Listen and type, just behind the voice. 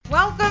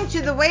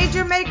to the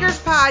Wager Makers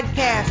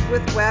Podcast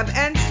with Web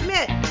and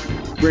Smitt.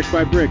 Brick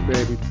by brick,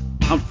 baby.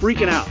 I'm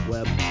freaking out,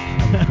 Web.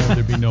 I was told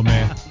there'd be no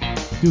man.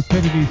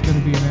 Stupidity's going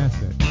to be an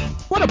asset.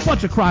 What a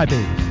bunch of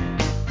crybabies.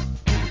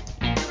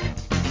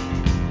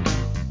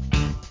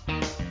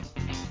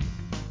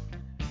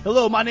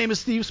 Hello, my name is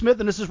Steve Smith,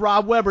 and this is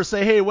Rob Weber.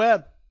 Say hey,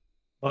 Web.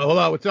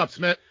 Hello, what's up,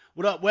 Smitt?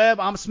 What up, Web?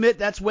 I'm Smitt,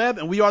 that's Web,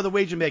 and we are the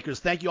Wager Makers.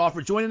 Thank you all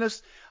for joining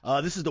us.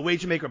 This is the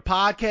Wager Maker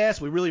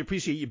Podcast. We really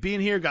appreciate you being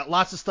here. Got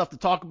lots of stuff to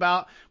talk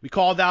about. We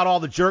called out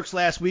all the jerks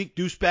last week,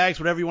 douchebags,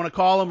 whatever you want to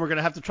call them. We're going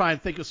to have to try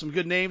and think of some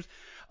good names.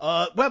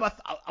 Web,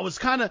 I was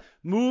kind of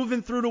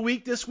moving through the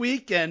week this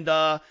week, and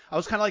I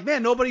was kind of like,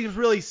 man, nobody was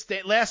really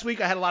last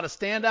week I had a lot of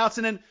standouts,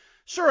 and then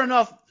sure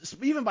enough,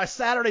 even by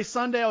Saturday,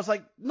 Sunday, I was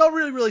like, no,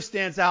 really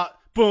stands out.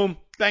 Boom,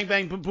 bang,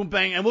 bang, boom, boom,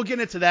 bang, and we'll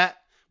get into that.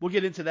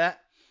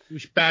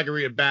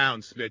 Douchebaggery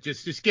abounds, Smitt.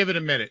 Just give it a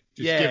minute.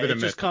 Give it a minute.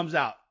 Just comes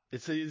out.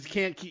 It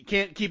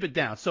can't keep it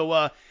down.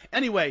 So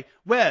anyway,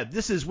 Web,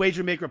 this is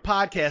Wager Maker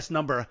Podcast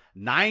number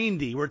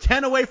 90. We're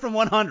 10 away from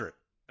 100.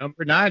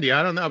 Number 90.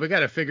 I don't know. We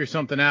got to figure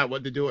something out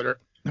what to do with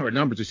our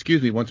numbers.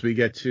 Once we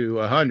get to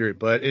 100.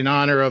 But in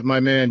honor of my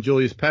man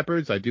Julius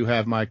Peppers, I do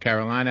have my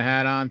Carolina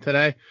hat on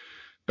today.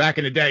 Back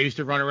in the day, I used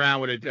to run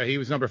around with he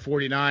was number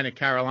 49 at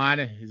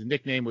Carolina. His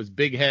nickname was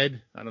Big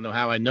Head. I don't know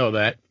how I know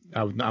that.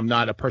 I'm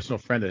not a personal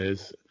friend of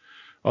his,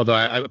 although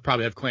I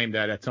probably have claimed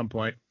that at some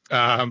point.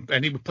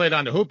 And he played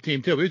on the hoop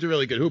team, too. He was a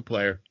really good hoop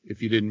player,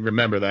 if you didn't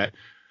remember that.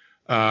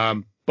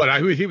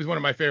 But he was one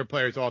of my favorite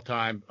players all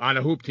time on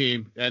a hoop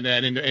team and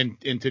then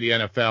into the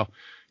NFL.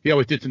 He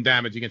always did some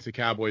damage against the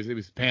Cowboys. It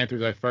was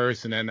Panthers at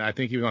first, and then I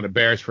think he was on the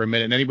Bears for a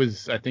minute. And then he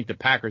was, I think, the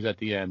Packers at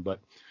the end. But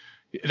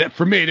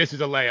for me, this is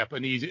a layup,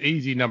 an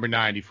easy number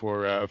 90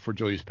 for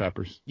Julius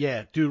Peppers.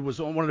 Yeah, dude was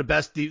one of the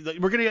best.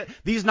 We're gonna get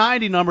these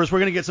 90 numbers. We're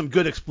gonna get some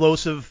good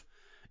explosive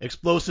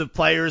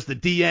players, the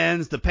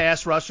DNs, the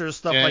pass rushers,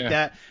 stuff like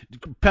that.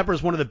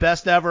 Peppers one of the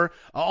best ever.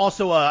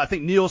 Also, I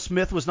think Neil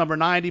Smith was number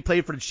 90.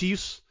 Played for the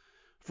Chiefs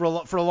for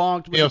a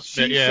long time. Chiefs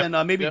and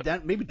maybe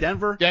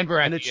Denver. Denver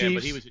and the Chiefs.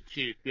 But he was a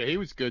Chief. Yeah, he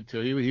was good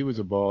too. He was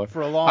a baller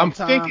for a long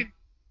time. I'm thinking.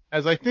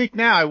 As I think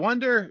now, I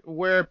wonder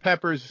where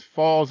Peppers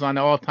falls on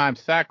the all-time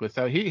sack list.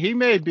 So he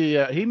may be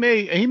a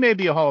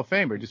Hall of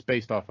Famer just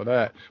based off of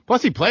that.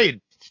 Plus, he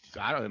played,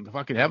 I don't know,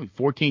 fucking heaven,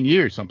 14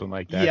 years, something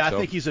like that. Yeah, I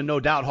think he's a no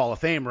doubt Hall of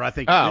Famer. I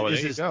think.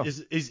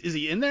 Is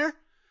he in there?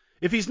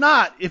 If he's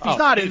not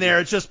in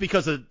there, it's just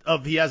because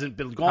of he hasn't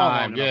been gone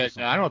long enough.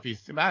 Yeah, I don't know if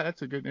he's.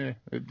 That's a good.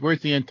 Where's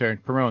the intern?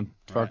 Perone,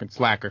 fucking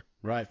slacker.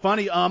 Right.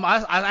 Funny.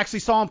 I actually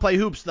saw him play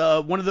hoops.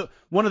 One of the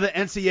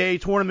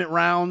NCAA tournament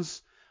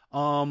rounds.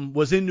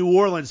 Was in New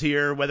Orleans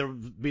here, whether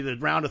it be the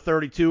round of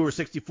 32 or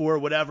 64 or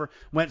whatever.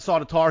 Went and saw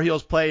the Tar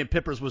Heels play, and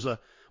Peppers was a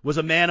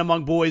man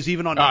among boys,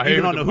 even on the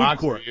hoop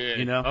monster, court. Yeah.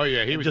 You know? Oh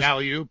yeah, he was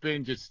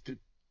alley-ooping, just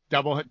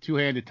double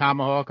two-handed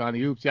tomahawk on the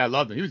hoops. Yeah, I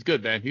loved him. He was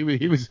good, man. He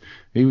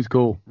was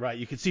cool. Right,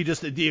 you could see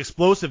just the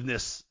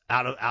explosiveness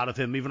out of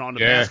him, even on the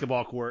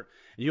basketball court.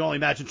 And you only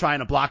imagine trying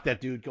to block that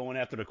dude going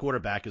after the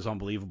quarterback is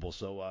unbelievable.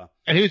 So.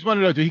 And he was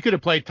one of those. He could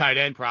have played tight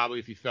end probably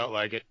if he felt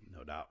like it.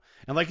 No doubt.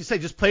 And like you say,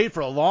 just played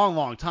for a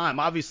long time.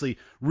 Obviously,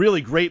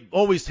 really great,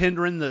 always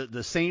hindering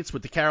the Saints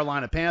with the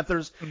Carolina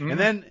Panthers. Mm-hmm. And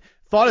then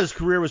thought his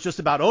career was just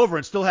about over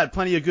and still had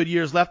plenty of good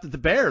years left at the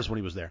Bears when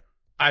he was there.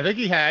 I think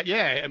he had,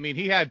 I mean,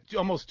 he had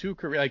almost two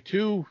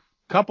 8-year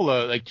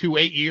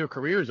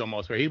careers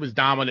almost where he was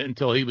dominant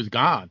until he was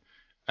gone.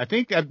 I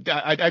think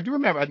I do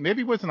remember, maybe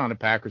he wasn't on the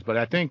Packers, but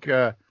I think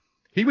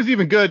he was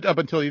even good up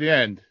until the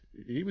end.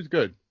 He was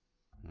good.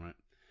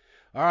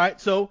 All right.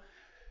 So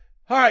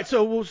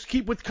we'll just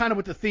keep with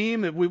the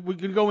theme. We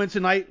can go in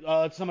tonight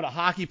some of the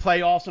hockey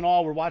playoffs and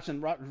all. We're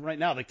watching right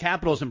now. The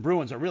Capitals and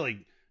Bruins are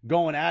really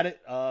going at it.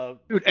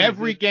 Dude,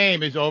 every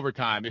game is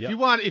overtime. If you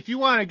want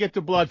to get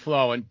the blood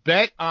flowing,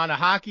 bet on a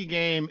hockey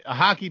game, a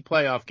hockey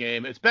playoff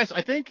game. Especially,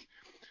 I think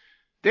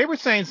they were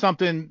saying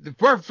something.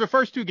 The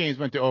first two games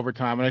went to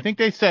overtime, and I think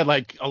they said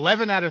like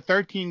 11 out of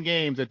 13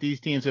 games that these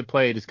teams have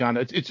played has gone.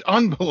 It's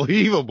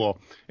unbelievable,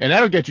 and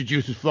that'll get your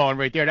juices flowing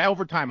right there. That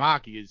overtime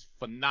hockey is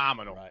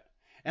phenomenal. Right.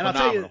 And I'll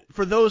tell you,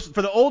 for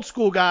the old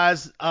school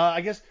guys,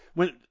 I guess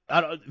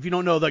if you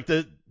don't know, like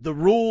the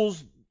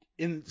rules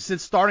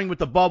since starting with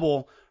the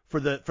bubble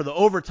for the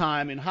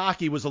overtime in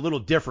hockey was a little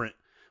different.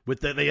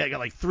 They got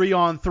like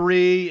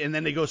 3-on-3, and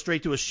then they go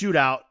straight to a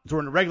shootout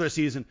during the regular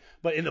season.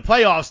 But in the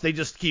playoffs, they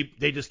just keep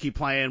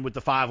playing with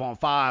the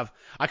 5-on-5.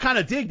 I kind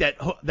of dig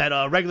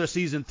that regular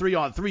season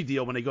 3-on-3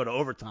 deal when they go to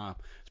overtime.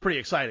 It's pretty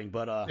exciting.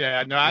 But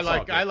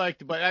I like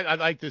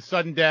the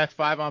sudden death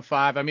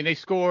 5-on-5. I mean, they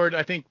scored.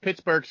 I think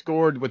Pittsburgh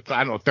scored with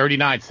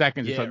 39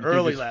 seconds or something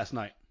early last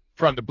night.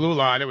 From the blue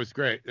line, it was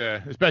great,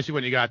 especially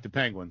when you got the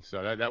Penguins.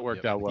 So that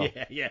worked out well.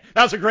 Yeah,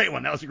 that was a great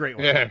one.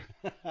 Yeah,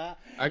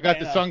 I got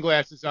the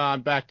sunglasses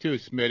on back too,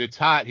 Smitt. It's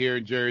hot here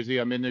in Jersey.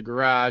 I'm in the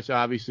garage.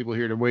 Obviously, we'll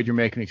hear the Wager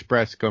Making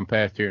Express come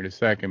past here in a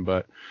second.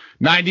 But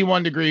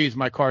 91 degrees,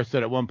 my car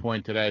said at one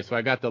point today. So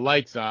I got the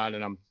lights on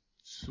and I'm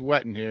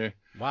sweating here.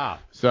 Wow.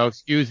 So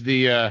excuse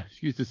the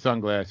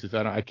sunglasses.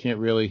 I can't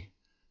really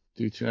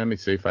do too. Let me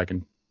see if I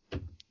can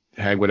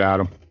hang without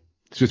him.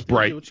 It's just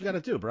bright. Do what you got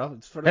to do, bro.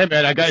 It's for Hey,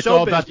 man, I got it's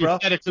all about the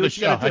aesthetics of the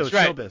show. That's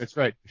right. That's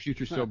right. The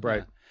future's so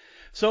bright.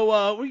 So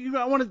I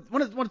want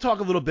to talk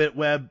a little bit,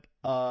 Webb,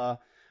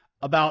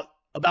 about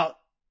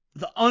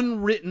the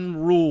unwritten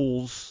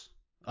rules.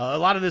 A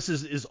lot of this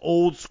is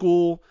old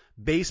school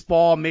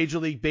baseball, Major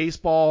League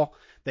Baseball.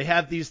 They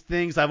have these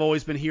things I've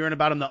always been hearing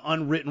about them, the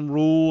unwritten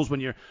rules. When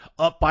you're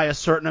up by a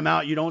certain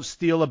amount, you don't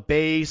steal a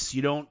base,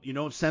 you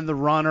don't send the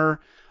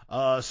runner.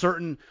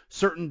 Certain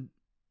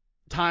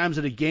times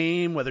of the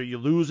game, whether you're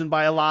losing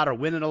by a lot or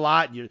winning a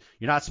lot, you're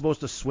not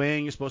supposed to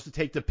swing. You're supposed to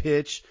take the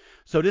pitch.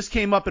 So this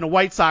came up in a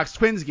White Sox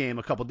Twins game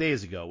a couple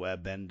days ago,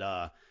 Webb,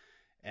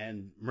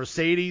 and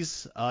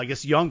Mercedes, I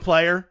guess young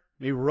player,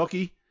 maybe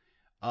rookie.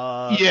 Yeah,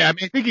 I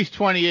mean, I think he's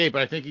 28,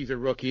 but I think he's a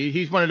rookie.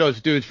 He's one of those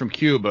dudes from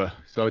Cuba,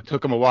 so it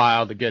took him a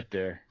while to get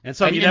there. And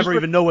so you never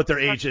even know what their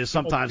age is.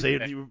 Sometimes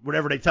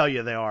whatever they tell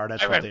you they are,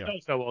 that's what they are.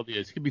 That's how old he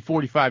is. He could be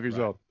 45 years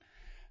old.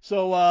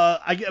 So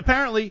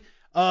apparently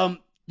the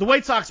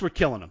White Sox were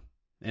killing him,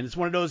 and it's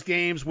one of those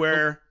games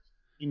where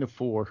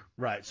 4.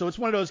 Right. So it's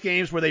one of those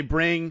games where they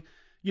bring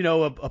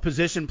a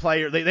position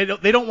player. They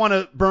don't want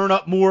to burn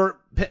up more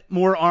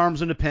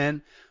arms in the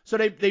pen, so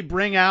they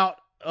bring out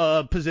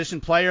a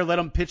position player, let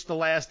him pitch the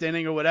last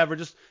inning or whatever.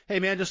 Just, hey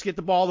man, just get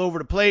the ball over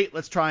the plate.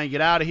 Let's try and get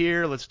out of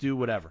here. Let's do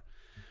whatever.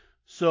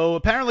 So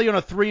apparently on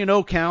a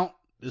 3-0 count,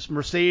 this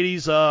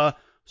Mercedes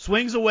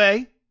swings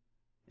away,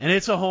 and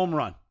it's a home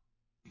run.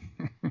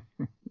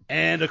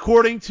 And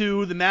according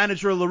to the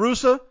manager La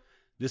Russa,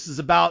 this is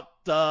about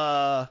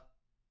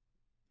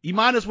he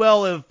might as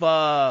well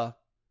have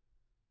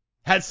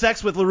had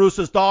sex with La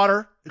Russa's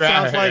daughter. It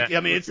sounds like, I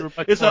mean,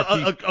 it's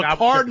a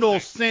cardinal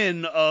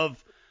sin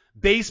of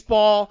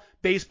baseball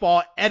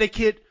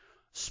etiquette,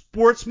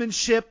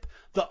 sportsmanship,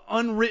 the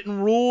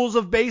unwritten rules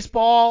of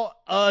baseball.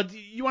 Do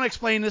you want to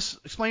explain this?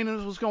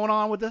 Explain what's going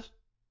on with this?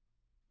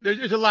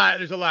 There's a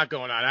lot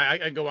going on. I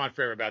can go on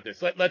forever about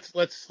this.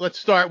 Let's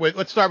start with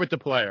the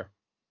player.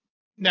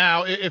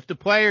 Now, if the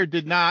player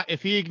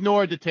if he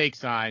ignored the take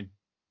sign,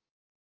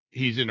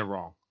 he's in the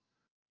wrong.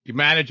 Your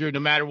manager, no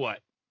matter what,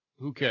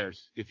 who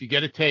cares? If you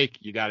get a take,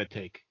 you got to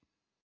take.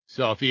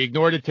 So if he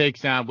ignored the take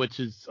sign, which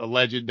is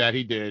alleged that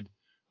he did,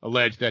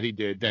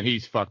 then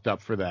he's fucked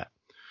up for that.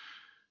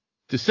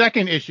 The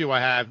second issue I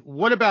have,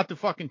 what about the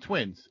fucking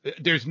Twins?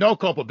 There's no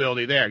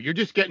culpability there. You're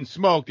just getting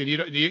smoked, and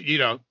you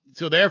know.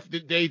 So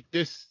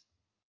this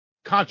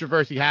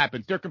controversy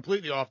happens. They're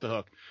completely off the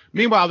hook.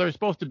 Meanwhile, they're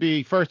supposed to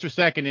be first or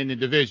second in the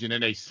division,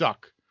 and they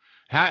suck.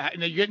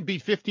 And you're getting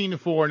beat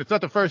 15-4, and it's not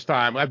the first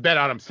time. I've bet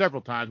on them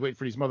several times, waiting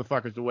for these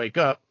motherfuckers to wake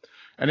up.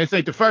 And this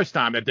ain't the first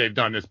time that they've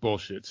done this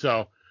bullshit.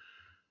 So,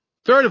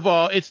 third of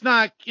all, it's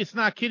not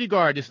kitty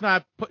guard. It's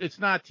not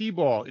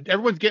T-ball.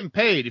 Everyone's getting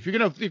paid. If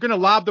you're gonna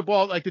lob the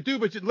ball, like the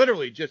dude would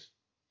literally just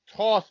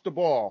toss the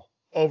ball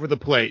over the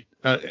plate.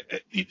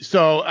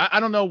 So I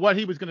don't know what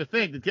he was gonna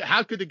think.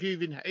 How could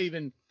the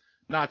even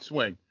not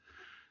swing?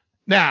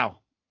 Now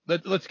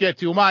let's get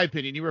to, in my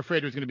opinion, you were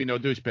afraid there was gonna be no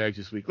douchebags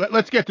this week.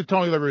 Let's get to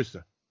Tony La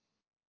Russa.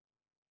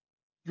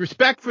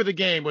 Respect for the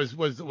game was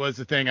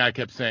the thing I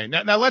kept saying.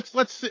 Now let's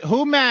see,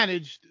 who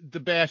managed the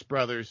Bash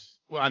brothers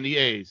on the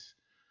A's?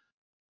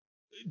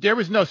 There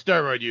was no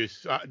steroid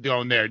use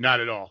going there,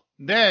 not at all.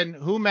 Then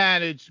who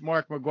managed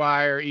Mark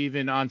McGwire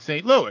even on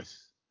St. Louis?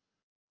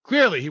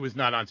 Clearly he was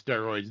not on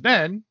steroids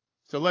then.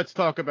 So let's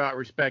talk about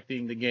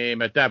respecting the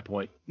game at that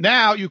point.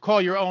 Now you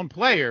call your own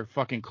player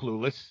fucking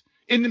clueless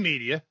in the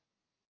media.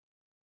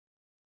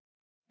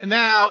 And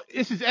now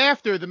this is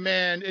after the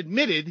man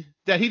admitted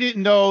that he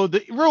didn't know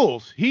the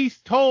rules. He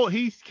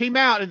came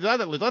out in his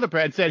other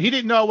press and said he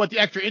didn't know what the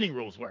extra inning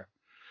rules were.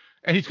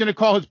 And he's going to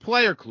call his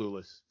player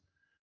clueless.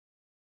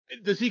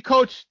 Does he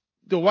coach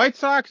the White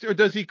Sox or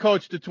does he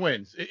coach the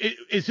Twins?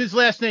 Is his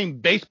last name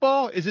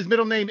Baseball? Is his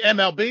middle name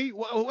MLB?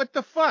 What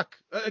the fuck?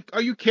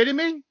 Are you kidding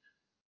me?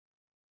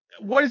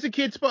 What is the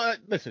kid's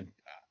listen,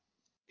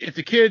 if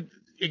the kid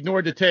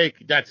ignored the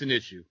take, that's an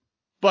issue.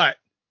 But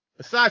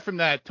aside from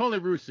that, Tony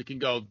La Russa can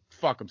go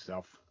fuck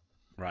himself.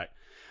 Right.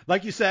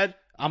 Like you said,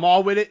 I'm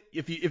all with it.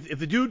 If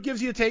the dude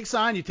gives you a take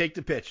sign, you take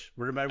the pitch,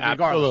 regardless.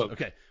 Absolutely.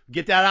 Okay.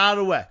 Get that out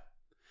of the way.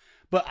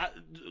 But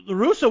La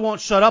Russa won't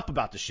shut up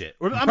about the shit.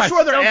 I'm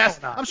sure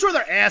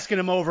they're asking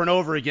him over and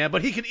over again,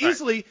 but he can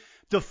easily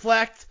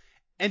deflect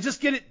and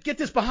just get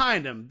this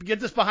behind him, get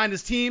this behind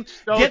his team,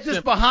 get this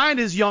behind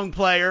his young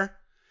player,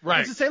 right?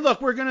 And just say,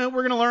 look, we're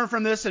gonna learn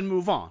from this and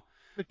move on.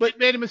 But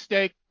made a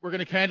mistake. We're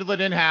gonna handle it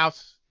in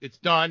house. It's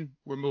done.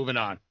 We're moving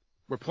on.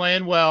 We're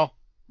playing well.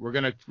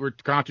 We're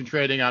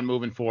concentrating on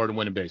moving forward and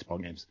winning baseball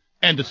games.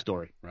 End of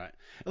story. Right.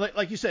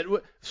 Like you said,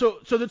 so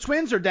the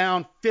Twins are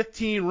down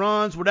 15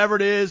 runs, whatever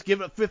it is,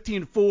 give it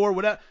 15-4,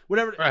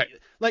 whatever.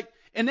 Right.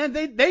 And then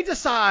they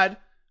decide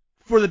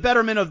for the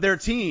betterment of their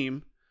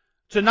team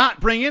to not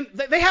bring in.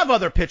 They have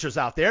other pitchers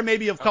out there.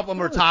 Maybe a couple of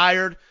them are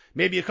tired.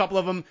 Maybe a couple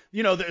of them,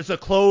 there's a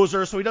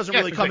closer, so he doesn't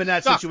really come in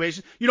that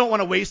situation. You don't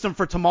want to waste them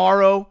for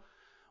tomorrow,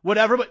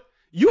 whatever. But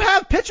you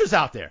have pitchers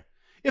out there.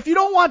 If you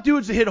don't want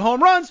dudes to hit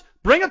home runs,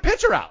 bring a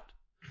pitcher out.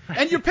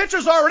 And your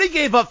pitchers already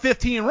gave up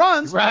 15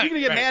 runs. Right, You're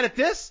going to get mad at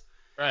this?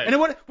 Right.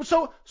 And then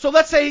so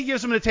let's say he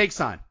gives him the take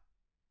sign.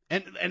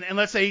 And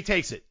let's say he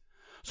takes it.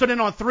 So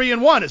then on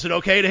 3-1, is it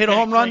okay to hit a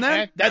home run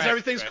then? That's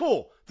everything's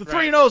cool. The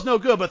 3-0 is no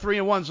good, but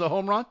 3-1 is a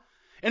home run.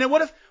 And then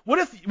what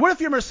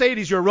if you're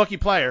Mercedes, you're a rookie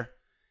player,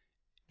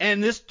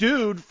 and this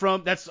dude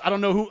I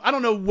don't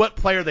know what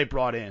player they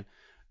brought in.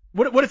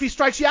 What if he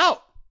strikes you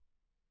out?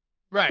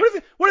 Right.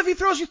 What if he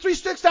throws you 3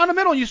 sticks down the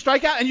middle and you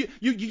strike out and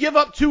you give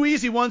up 2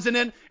 easy ones and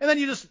then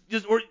you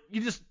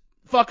just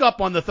fuck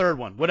up on the third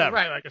one, whatever.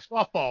 Right, like a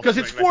softball. Because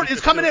it's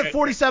coming in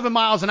 47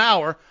 miles an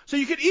hour, so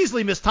you could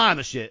easily mistime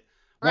the shit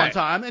one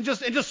time and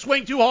just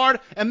swing too hard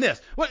and miss.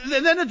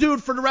 And then the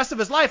dude for the rest of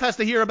his life has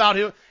to hear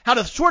about how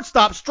the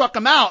shortstop struck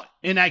him out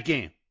in that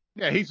game.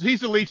 Yeah, he's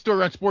the lead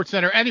story on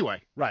SportsCenter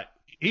anyway. Right.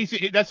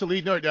 That's the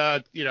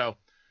lead.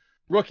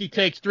 Rookie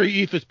takes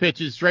 3 ephus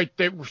pitches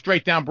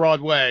straight down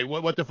Broadway.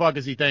 What the fuck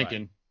is he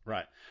thinking?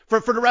 Right. For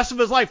the rest of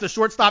his life, the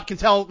shortstop can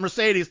tell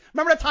Mercedes,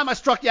 remember that time I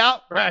struck you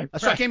out? Right.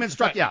 I came in and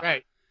struck you out.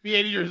 Right. Be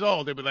 80 years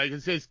old. They'd be like,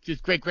 it's his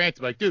great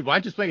grandson. Like, dude, why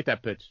don't you swing at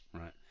that pitch?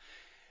 Right.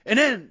 And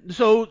then,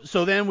 so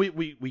then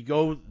we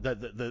go,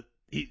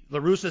 La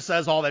Russa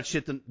says all that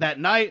shit that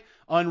night,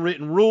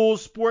 unwritten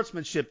rules,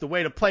 sportsmanship, the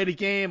way to play the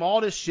game,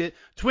 all this shit.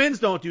 Twins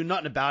don't do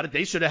nothing about it.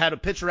 They should have had a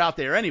pitcher out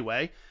there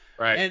anyway.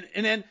 Right.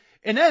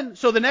 And then,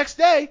 so the next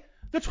day,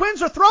 the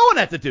Twins are throwing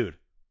at the dude.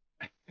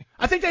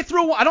 I think they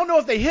threw one. I don't know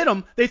if they hit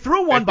him. They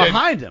threw one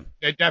behind him.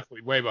 They're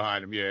definitely way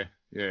behind him. Yeah.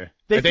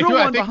 They threw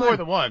one behind more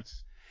than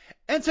once.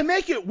 And to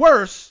make it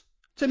worse,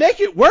 that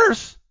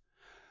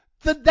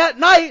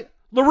night,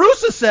 La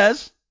Russa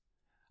says,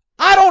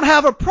 I don't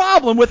have a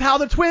problem with how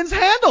the Twins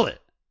handle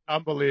it.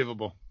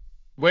 Unbelievable.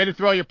 Way to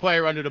throw your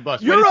player under the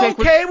bus. You're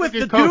okay with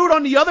the dude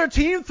on the other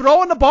team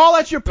throwing the ball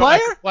at your player?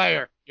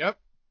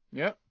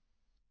 Yep.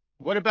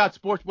 What about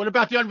sports? What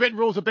about the unwritten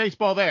rules of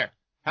baseball there?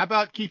 How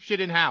about keep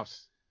shit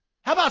in-house?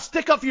 How about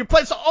stick up for your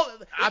players? So,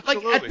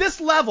 like at this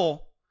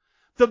level,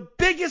 the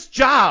biggest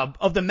job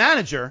of the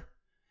manager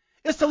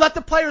is to let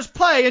the players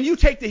play and you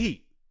take the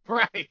heat.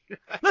 Right.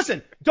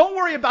 Listen, don't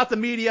worry about the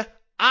media.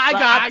 I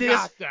got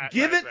this.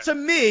 Give it to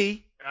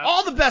me. Yep.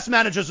 All the best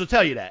managers will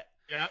tell you that.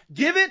 Yep.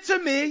 Give it to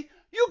me.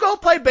 You go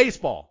play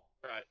baseball.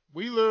 Right.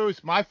 We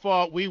lose. My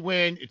fault. We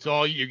win. It's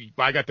all you.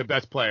 I got the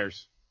best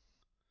players.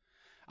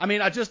 I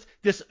mean,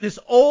 this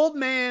old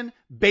man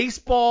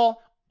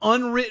baseball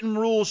unwritten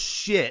rules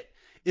shit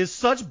is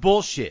such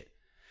bullshit.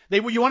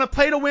 You want to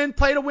play to win,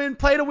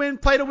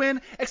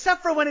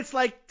 except for when it's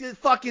like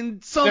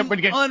fucking some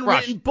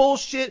unwritten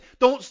bullshit.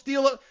 Don't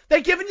steal it. They're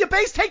giving you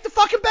base. Take the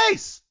fucking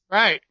base.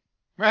 Right.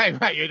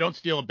 You don't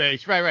steal a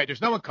base. Right.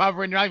 There's no one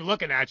covering. They're not even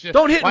looking at you.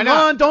 Don't hit and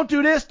run. Don't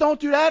do this. Don't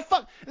do that.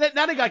 Fuck.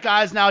 Now they got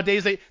guys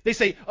nowadays. They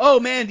say, oh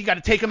man, you got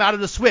to take them out of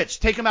the switch.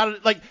 Take them out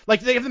of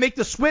like they have to make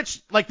the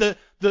switch like the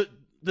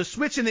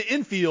switch in the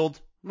infield.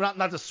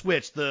 Not the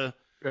switch. The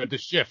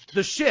shift.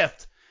 The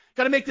shift.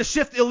 Got to make the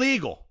shift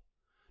illegal.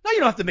 No, you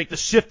don't have to make the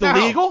shift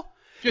illegal.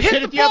 Just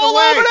hit the it ball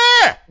over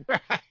there.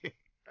 Right.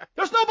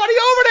 There's nobody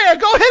over there.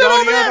 Go hit it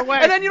over there.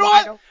 And then you know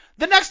what?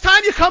 The next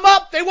time you come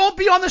up, they won't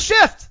be on the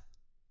shift.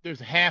 There's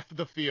half of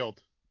the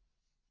field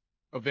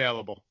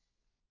available.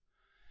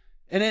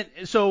 And then,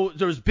 so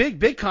there's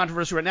big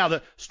controversy right now.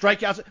 The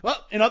strikeouts. Well,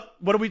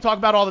 what do we talk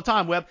about all the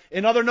time, Webb?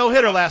 Another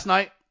no-hitter last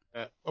night.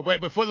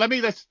 Wait, let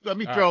me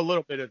throw a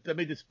little bit of, let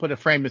me just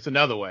frame this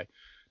another way.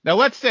 Now,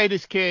 let's say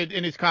this kid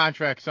in his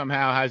contract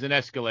somehow has an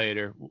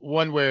escalator,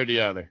 one way or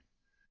the other.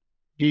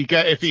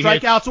 If he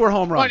strikeouts or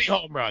home runs.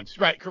 20 home runs.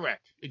 Right,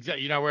 correct.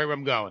 Exactly. You know where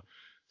I'm going.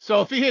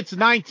 So if he hits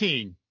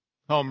 19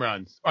 home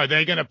runs, are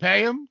they going to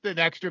pay him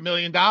the extra $1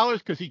 million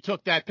because he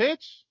took that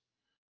pitch?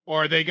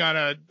 Or are they going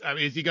to,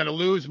 is he going to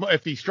lose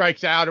if he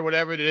strikes out or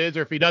whatever it is?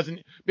 Or if he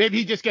doesn't, maybe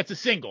he just gets a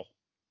single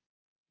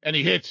and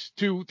he hits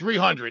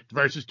 300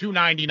 versus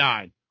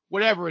 299,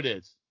 whatever it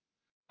is.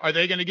 Are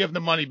they going to give him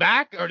the money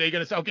back? Or are they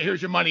going to say, okay,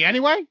 here's your money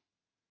anyway?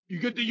 You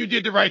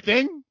did the right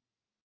thing?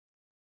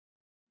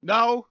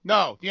 No.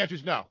 The answer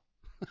is no.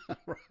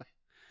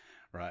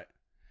 Right.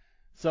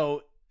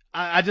 So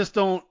I just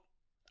don't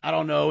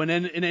know. And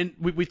then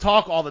we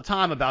talk all the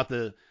time about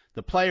the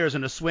players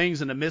and the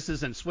swings and the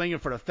misses and swinging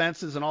for the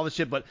fences and all this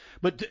shit. But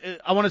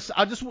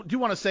I just do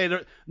want to say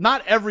that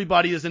not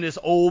everybody is in this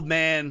old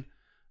man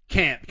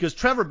camp, because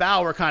Trevor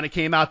Bauer kind of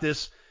came out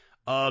this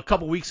a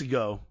couple weeks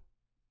ago.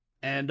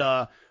 And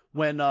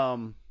when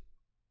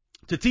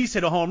Tatis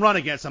hit a home run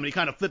against him, and he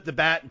kind of flipped the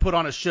bat and put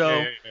on a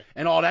show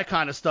and all that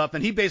kind of stuff.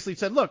 And he basically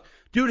said, look,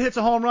 dude hits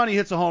a home run, he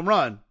hits a home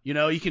run. You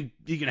know, you can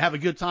have a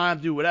good time,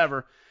 do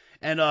whatever.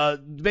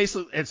 And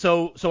basically, and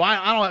so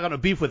I don't have no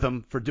beef with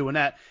him for doing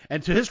that.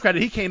 And to his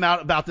credit, he came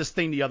out about this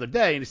thing the other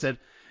day, and he said,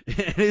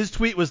 his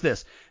tweet was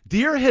this: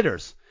 "Dear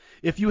hitters,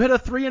 if you hit a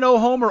 3-0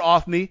 homer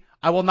off me,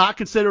 I will not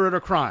consider it a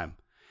crime.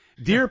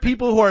 Dear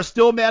people who are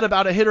still mad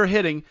about a hitter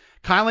hitting,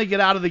 kindly get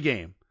out of the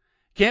game.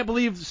 Can't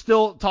believe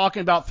still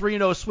talking about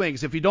 3-0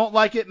 swings. If you don't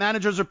like it,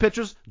 managers or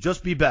pitchers,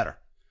 just be better."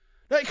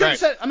 Right.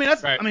 Said,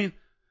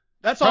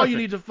 that's all you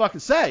need to fucking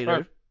say,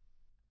 dude.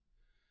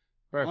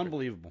 Perfect.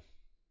 Unbelievable.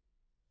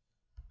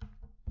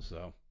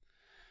 So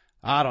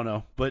I don't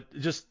know, but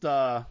just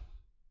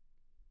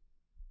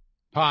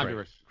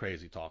Ponderous.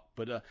 crazy talk.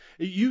 But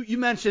you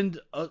mentioned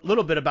a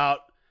little bit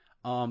about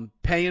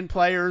paying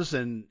players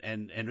and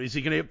is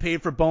he going to get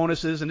paid for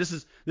bonuses? And this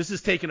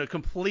is taking a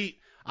complete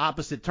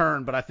opposite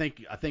turn, but I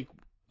think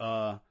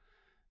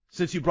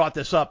since you brought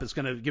this up, it's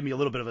going to give me a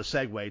little bit of a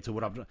segue to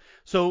what I'm doing.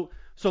 So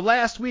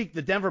last week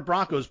the Denver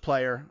Broncos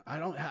player,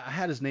 I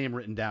had his name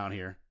written down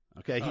here.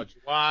 Okay.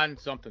 Juwan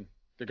something.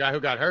 The guy who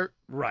got hurt.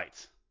 Right.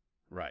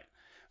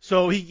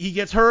 So he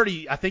gets hurt.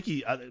 I think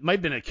it might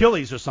have been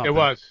Achilles or something. It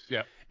was,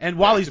 yeah. And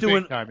while he's it's a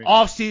doing big time injury.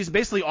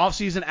 off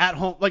season at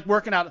home, like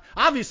working out.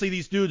 Obviously,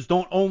 these dudes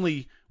don't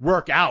only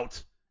work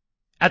out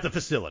at the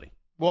facility.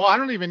 Well, I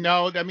don't even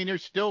know. I mean,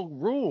 there's still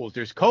rules.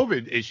 There's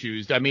COVID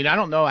issues. I mean, I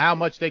don't know how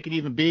much they can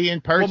even be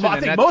in person. Well, I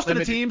think most of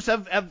the teams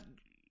have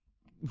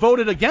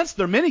voted against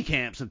their mini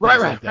camps and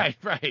things like that.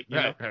 Right.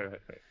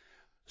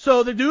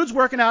 So the dude's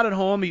working out at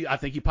home. I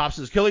think he pops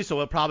his Achilles, so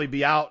he'll probably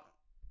be out.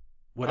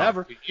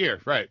 Whatever. A year,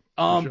 right.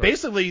 Sure.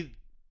 Basically,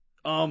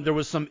 there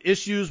was some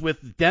issues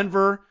with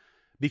Denver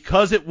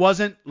because it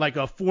wasn't like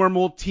a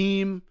formal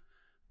team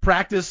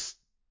practice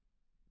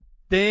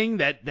thing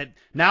that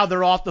now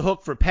they're off the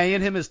hook for paying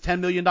him his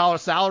 $10 million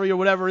salary or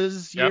whatever it is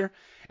this year. Yep.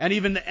 And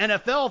even the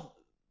NFL,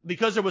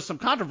 because there was some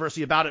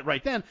controversy about it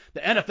right then, the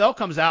NFL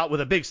comes out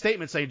with a big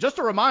statement saying, just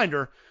a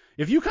reminder,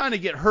 if you kind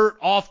of get hurt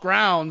off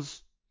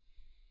grounds,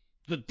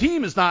 the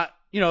team is not,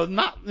 they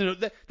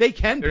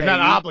can pay They're not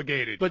you,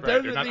 obligated. but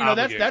right. they're not obligated.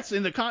 obligated. That's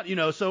in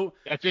the so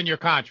That's in your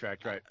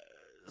contract, right?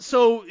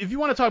 So if you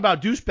want to talk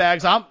about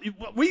douchebags,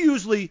 we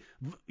usually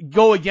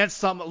go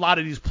against a lot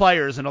of these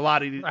players in a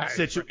lot of these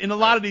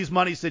lot of these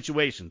money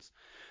situations.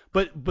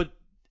 But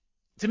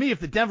to me, if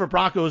the Denver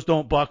Broncos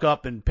don't buck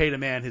up and pay the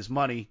man his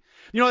money,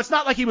 it's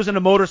not like he was in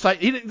a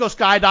motorcycle. He didn't go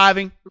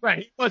skydiving.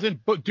 Right. He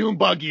wasn't doom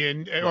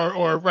buggying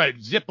or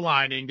zip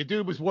lining. The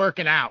dude was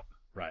working out.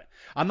 Right.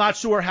 I'm not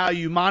sure how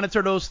you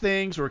monitor those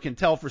things or can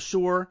tell for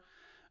sure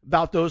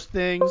about those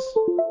things.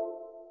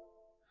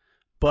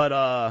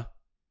 But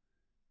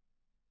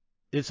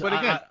it's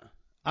again,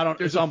 I don't.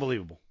 It's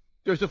unbelievable.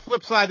 There's a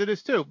flip side to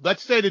this too.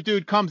 Let's say the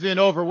dude comes in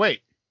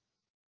overweight,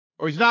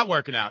 or he's not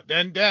working out.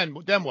 Then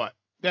what?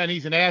 Then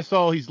he's an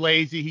asshole. He's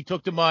lazy. He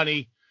took the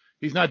money.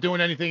 He's not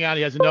doing anything out.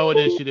 He has no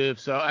initiative.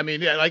 So I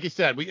mean, yeah, like you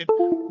said, we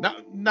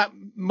not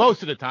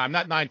most of the time,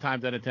 not 9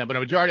 times out of 10, but a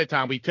majority of the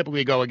time, we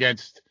typically go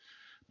against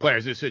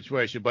players in this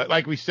situation. But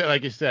like you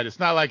said, it's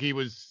not like he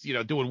was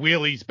doing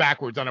wheelies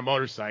backwards on a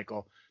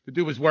motorcycle. The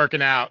dude was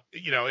working out.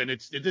 And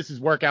this is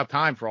workout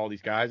time for all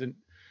these guys. And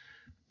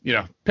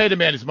pay the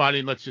man his money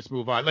and let's just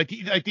move on. Like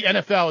the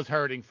NFL is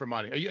hurting for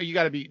money. You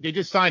got to be. They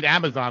just signed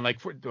Amazon. Like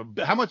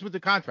how much was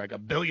the contract?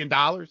 $1 billion.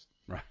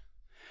 Right.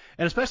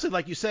 And especially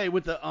like you say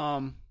with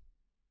the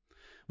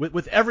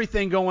with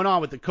everything going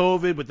on with the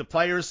COVID, with the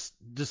players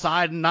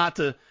deciding not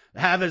to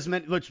have as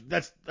many, which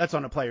that's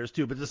on the players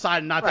too, but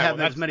deciding not to have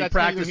as many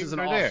practices in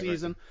the off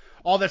season,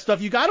 all that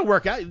stuff. You got to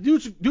work out.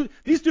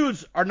 These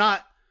dudes are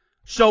not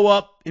show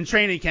up in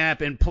training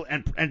camp and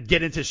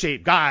get into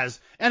shape. Guys,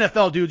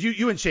 NFL dudes,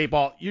 you're in shape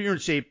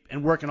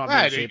and working on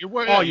being in shape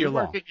all year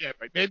long. Yeah,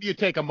 right. Maybe you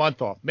take a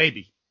month off,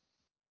 maybe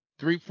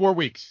 3-4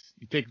 weeks.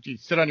 You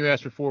sit on your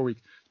ass for 4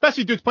 weeks.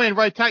 Especially dudes playing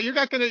right tight.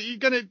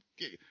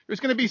 There's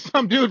gonna be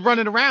some dude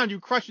running around you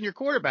crushing your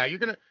quarterback.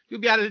 You'll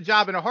be out of the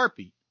job in a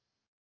heartbeat.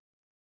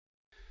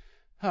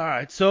 All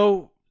right,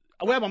 so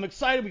Webb, I'm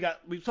excited.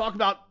 We talked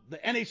about the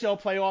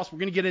NHL playoffs. We're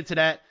gonna get into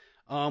that.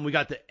 We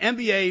got the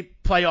NBA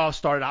playoffs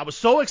started. I was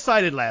so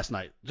excited last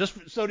night.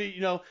 Just so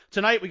that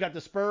tonight we got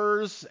the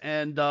Spurs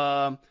and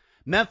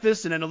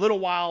Memphis, and then a little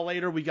while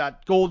later we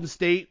got Golden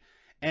State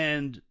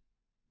and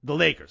the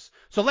Lakers.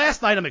 So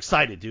last night I'm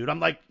excited, dude. I'm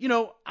like,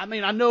 I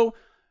know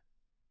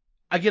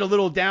I get a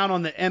little down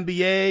on the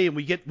NBA, and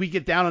we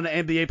get down on the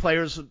NBA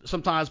players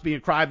sometimes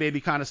being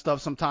crybaby kind of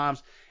stuff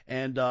sometimes,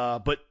 and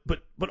but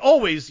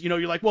always,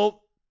 you're like,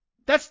 well,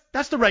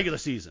 that's the regular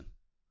season.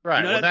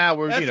 Right. Well, now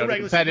we're, the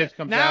competitive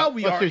comes now out.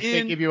 We are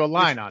in. Give you a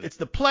line on it. It's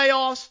the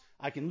playoffs.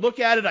 I can look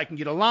at it. I can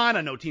get a line.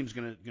 I know teams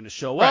gonna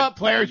show up.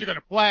 Players are gonna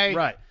play.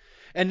 Right.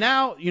 And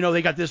now,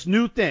 they got this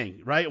new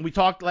thing, right? And we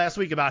talked last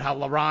week about how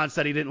LeBron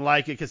said he didn't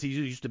like it because he's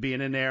used to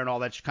being in there and all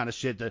that kind of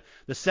shit.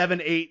 The 7,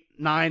 8,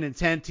 9, and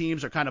 10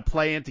 teams are kind of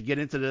playing to get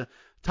into the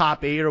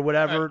top 8 or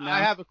whatever. Right, I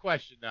have a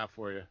question now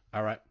for you.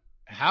 All right.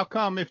 How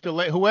come if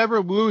whoever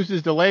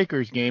loses the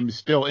Lakers game is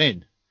still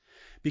in?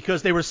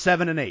 Because they were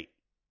 7 and 8.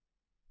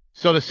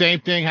 So the same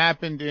thing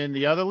happened in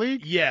the other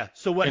league? Yeah.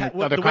 So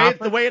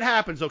the way it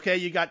happens, okay?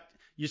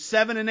 You're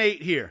 7 and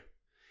 8 here,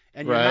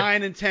 and you're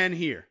 9 and 10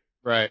 here.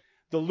 Right.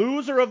 The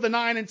loser of the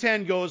 9 and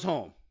 10 goes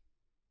home.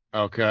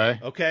 Okay.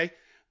 Okay.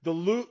 The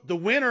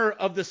winner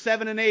of the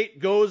 7 and 8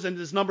 goes and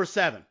is number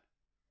 7.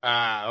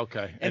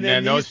 Okay. And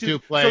then those two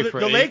play so for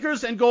the 8.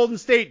 Lakers and Golden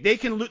State,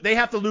 they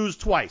have to lose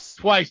twice.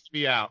 Twice to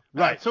be out.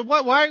 Right. So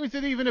why was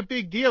it even a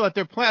big deal that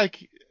they're playing?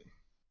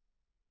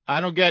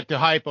 I don't get the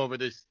hype over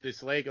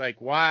this Lake. Like,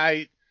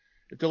 why?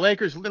 If the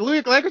Lakers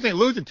ain't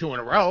losing 2 in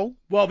a row.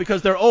 Well,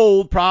 because they're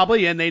old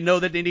probably, and they know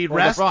that they need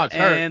rest, LeBron's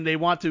hurt. and they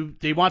want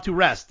to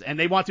rest, and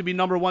they want to be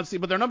number 1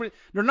 seed, but they're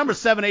number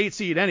 7, 8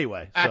 seed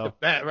anyway. So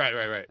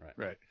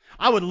Right.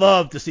 I would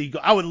love to see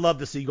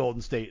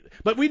Golden State,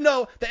 but we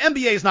know the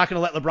NBA is not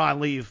going to let LeBron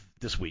leave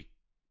this week.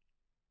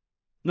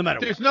 No matter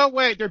There's what. no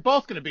way they're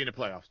both going to be in the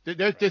playoffs.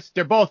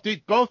 They're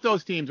both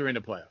those teams are in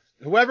the playoffs.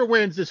 Whoever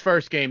wins this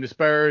first game, the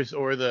Spurs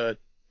or the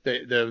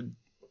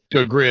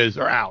Grizz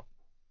are out.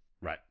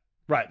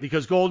 Right,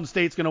 because Golden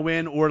State's going to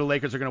win, or the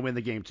Lakers are going to win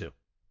the game too.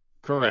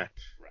 Correct.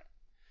 Right.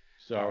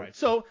 So, all right.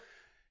 So,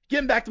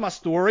 getting back to my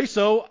story.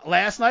 So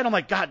last night I'm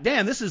like, God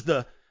damn, this is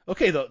the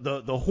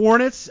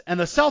Hornets and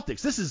the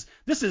Celtics. This is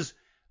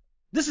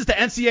the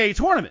NCAA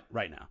tournament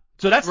right now.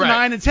 So that's the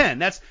 9 and 10.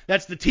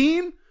 That's the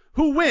team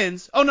who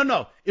wins. Oh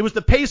no, it was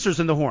the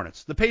Pacers and the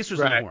Hornets. The Pacers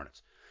and the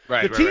Hornets.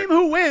 Right. The team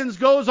who wins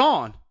goes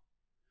on.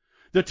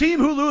 The team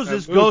who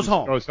loses goes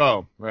home. Goes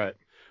home. Right.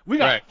 We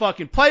got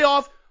fucking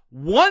playoff.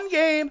 1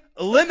 game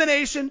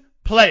elimination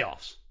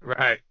playoffs.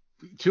 Right.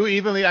 2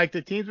 evenly, like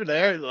the teams were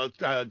there.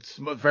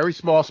 Very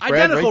small spread.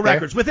 Identical right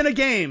records within a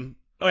game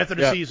after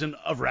the season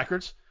of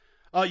records.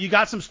 You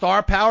got some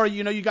star power.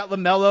 You got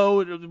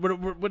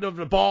LaMelo, with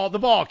the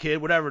ball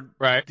kid, whatever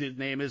his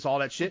name is, all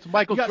that shit. It's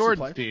Michael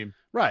Jordan's team.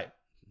 Right.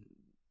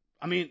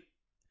 I mean,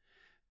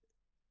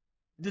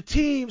 the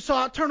team. So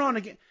I'll turn on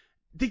again.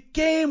 The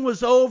game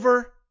was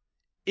over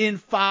in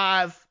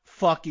 5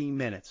 fucking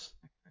minutes.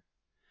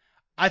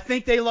 I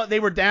think they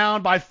were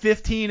down by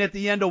 15 at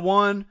the end of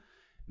 1,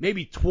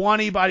 maybe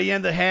 20 by the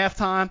end of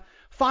halftime.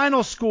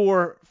 Final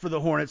score for the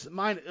Hornets,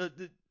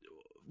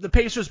 the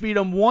Pacers beat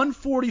them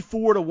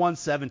 144 to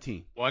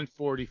 117.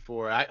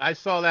 144. I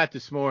saw that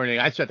this morning.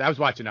 I was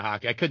watching the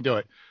hockey. I couldn't do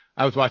it.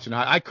 I was watching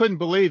hockey. I couldn't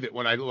believe it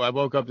when I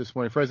woke up this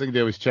morning. First thing I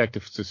did was check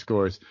the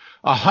scores.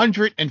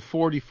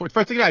 144.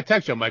 First thing I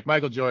texted him, like,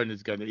 Michael Jordan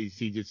is gonna.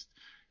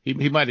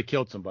 He might have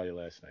killed somebody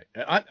last night.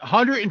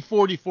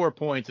 144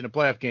 points in a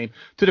playoff game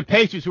to the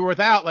Pacers, who were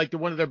without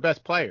one of their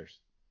best players.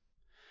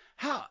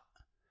 How?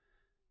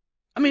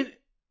 I mean,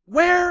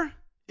 where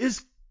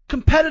is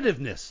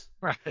competitiveness?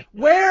 Right.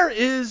 Where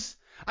is?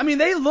 I mean,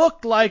 they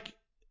looked like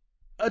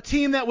a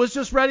team that was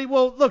just ready.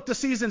 Well, look, the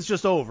season's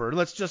just over.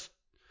 Let's just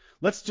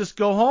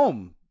go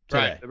home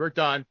today. Right. We're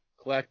done.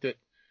 Collect it.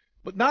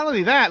 But not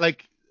only that,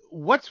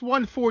 what's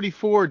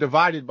 144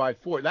 divided by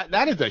 4?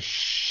 That is a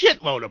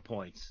shitload of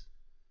points.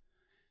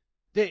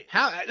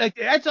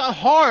 That's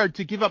hard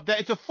to give up. That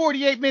it's a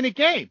 48-minute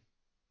game.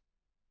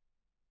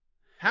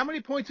 How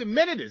many points a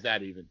minute is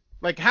that even?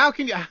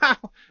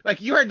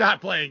 You are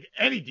not playing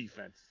any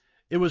defense.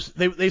 It was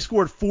they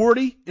scored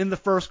 40 in the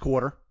first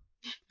quarter.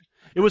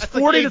 It was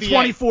 40 to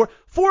 24.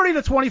 40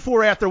 to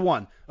 24 after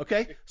 1.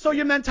 Okay, so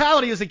your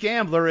mentality as a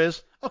gambler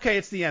is, okay,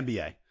 it's the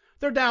NBA.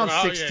 They're down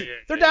 16.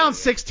 They're down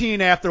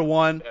 16 after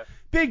 1. Yeah.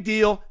 Big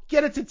deal.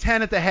 Get it to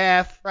 10 at the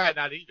half. Right,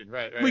 not even.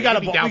 Right. We got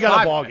a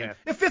ball game.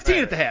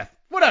 15 at the half.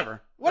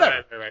 Whatever.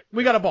 Right.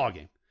 We got a ball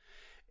game.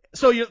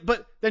 So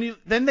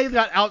then they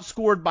got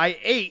outscored by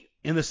 8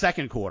 in the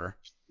second quarter.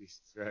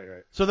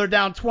 Right. So they're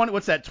down 20.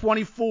 What's that?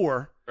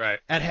 24. Right.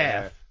 At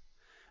half. Right.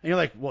 And you're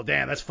like, well,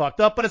 damn, that's fucked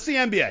up. But it's the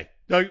NBA.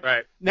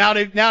 Right.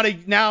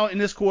 Now in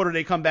this quarter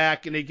they come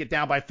back and they get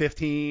down by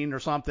 15 or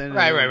something.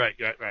 Right.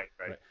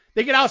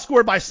 They get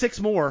outscored by 6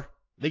 more.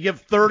 They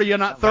give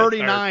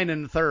 39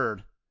 in the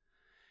third.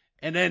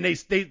 And then they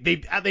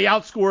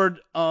outscored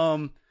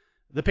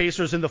the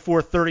Pacers in the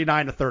fourth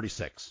 39 to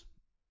 36.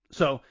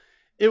 So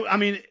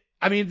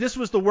this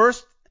was the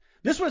worst.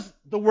 This was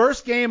the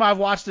worst game I've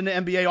watched in the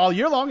NBA all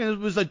year long, and it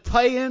was a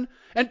play-in.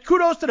 And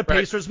kudos to the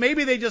Pacers.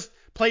 Maybe they just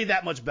played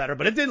that much better,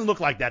 but it didn't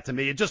look like that to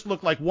me. It just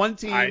looked like one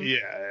team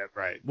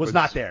was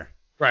not there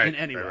in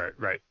any way.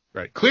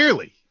 Right.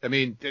 Clearly.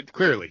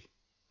 Clearly.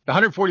 The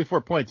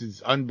 144 points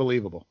is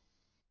unbelievable.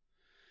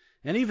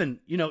 And even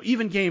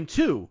game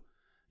 2,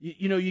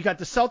 you got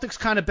the Celtics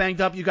kind of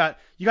banged up. You got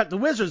the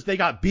Wizards. They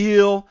got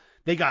Beal.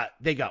 They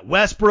got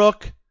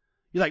Westbrook.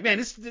 You're like, man,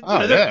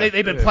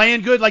 they've been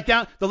playing good.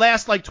 Down the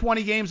last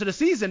 20 games of the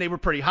season, they were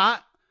pretty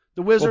hot.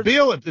 The Wizards.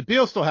 Well,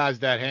 Beal still has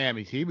that ham.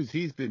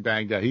 He's been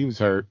banged up. He was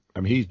hurt.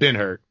 He's been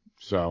hurt.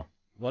 So.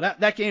 Well,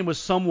 that game was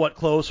somewhat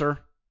closer,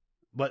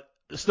 but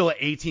still an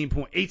 18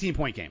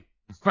 point game.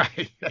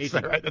 Right. That's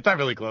not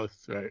really close.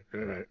 Right.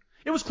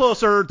 It was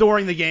closer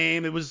during the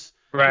game. It was.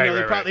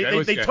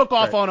 Right. They took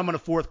off on them in the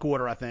fourth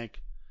quarter, I think.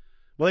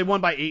 Well, they won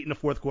by 8 in the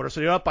fourth quarter,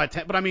 so they're up by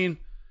 10. But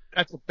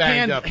that's a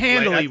banged up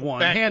handily play.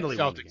 won. Handily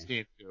Celtics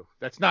team too.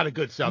 That's not a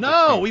good Celtics team.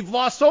 No, we've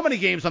lost so many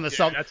games on the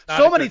Celtics.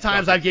 So many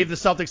times I gave the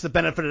Celtics the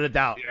benefit of the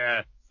doubt.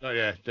 Yeah. Oh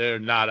yeah, they're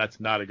not. That's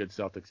not a good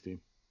Celtics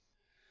team.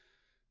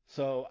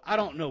 So I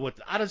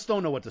just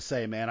don't know what to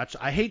say, man.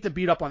 I hate to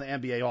beat up on the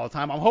NBA all the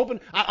time.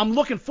 I'm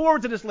looking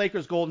forward to this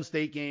Lakers Golden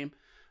State game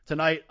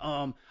tonight.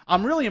 I'm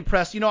really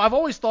impressed. I've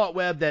always thought,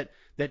 Webb, that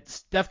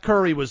Steph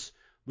Curry was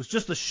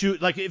just a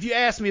shoot. If you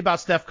asked me about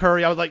Steph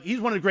Curry, I was like,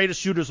 he's one of the greatest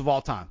shooters of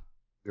all time.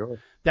 Sure.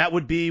 That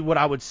would be what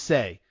I would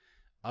say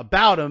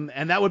about him,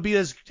 and that would be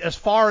as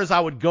far as I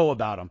would go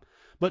about him.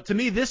 But to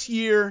me, this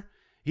year,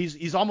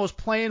 He's almost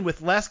playing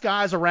with less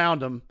guys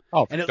around him,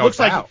 Oh, and it no looks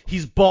like doubt.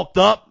 he's bulked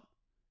up.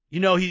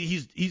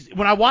 He's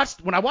when I watched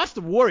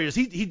the Warriors,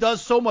 he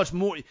does so much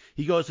more.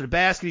 He goes to the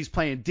basket. He's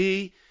playing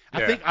D.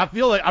 Yeah.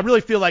 I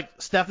really feel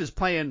like Steph is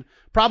playing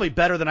probably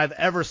better than I've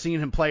ever seen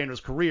him play in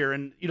his career.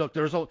 And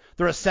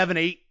they're a 7,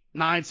 8,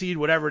 9 seed,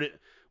 whatever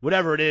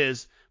it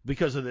is,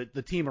 because of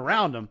the team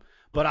around him.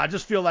 But I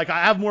just feel like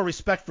I have more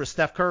respect for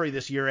Steph Curry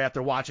this year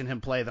after watching him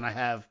play than I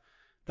have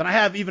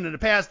even in the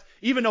past,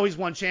 even though he's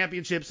won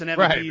championships and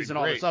MVPs and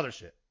all this other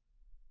shit.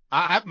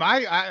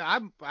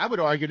 I would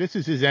argue this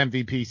is his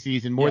MVP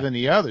season more than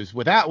the others.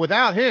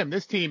 Without him,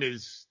 this team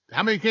is,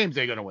 how many games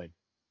are they going to win?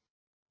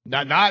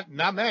 Not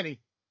many.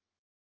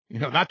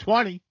 Not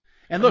 20.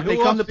 And look, they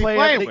come to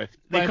play.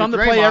 They come to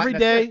play every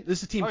day.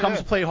 This team comes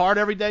to play hard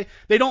every day.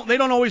 They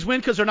don't always win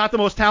because they're not the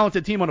most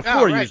talented team on the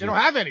floor usually. They don't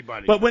have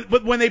anybody. But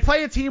when they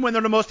play a team when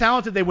they're the most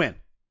talented, they win.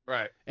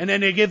 Right. And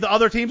then they give the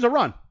other teams a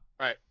run.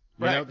 Right.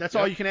 That's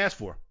all you can ask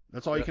for.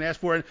 That's all you can ask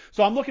for. And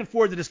so I'm looking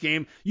forward to this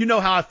game. You know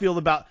how I feel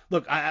about.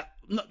 Look,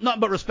 nothing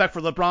but respect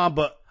for LeBron,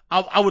 but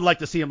I would like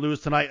to see him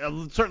lose tonight.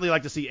 I'd certainly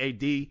like to see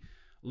AD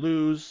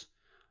lose.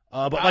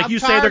 But like you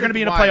say, they're going to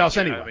be in the playoffs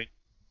anyway.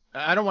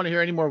 I don't want to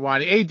hear any more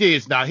whining. AD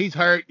is not. He's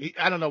hurt.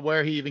 I don't know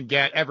where he even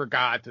ever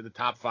got to the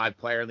top 5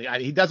 player in the.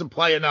 He doesn't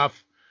play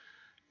enough.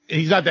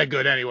 He's not that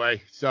good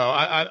anyway. So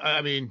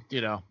I mean,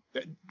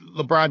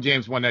 LeBron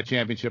James won that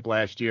championship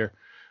last year.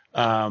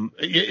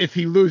 If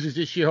he loses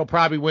this year, he'll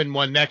probably win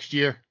one next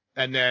year,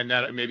 and then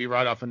maybe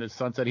right off in the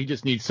sunset. He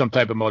just needs some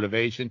type of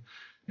motivation.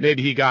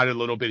 Maybe he got it a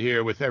little bit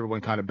here with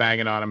everyone kind of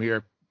banging on him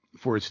here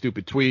for his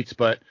stupid tweets,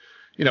 but.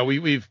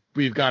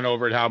 We've gone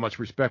over it how much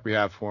respect we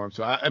have for him.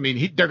 So I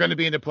mean, they're going to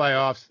be in the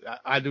playoffs.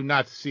 I do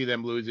not see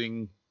them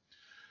losing.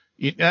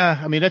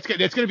 I mean, it's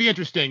going to be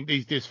interesting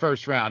this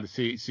first round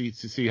to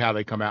see how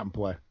they come out and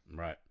play.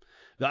 Right.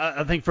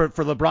 I think for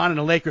LeBron and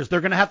the Lakers,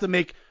 they're going to have to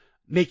make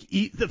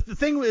the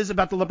thing is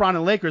about the LeBron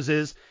and Lakers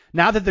is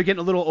now that they're getting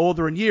a little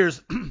older in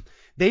years,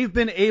 they've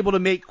been able to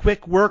make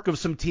quick work of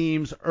some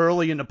teams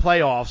early in the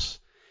playoffs.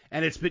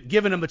 And it's been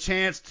giving them a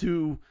chance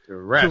to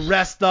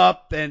rest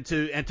up and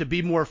to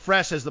be more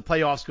fresh as the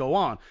playoffs go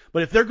on.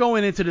 But if they're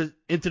going into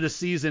the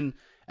season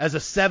as a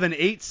 7,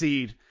 8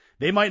 seed,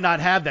 they might not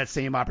have that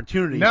same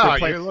opportunity. No,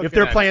 if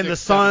they're playing 6, the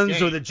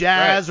Suns or the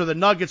Jazz right. or the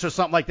Nuggets or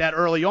something like that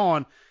early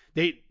on,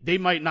 they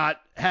might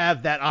not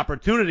have that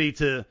opportunity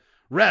to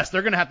rest.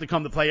 They're going to have to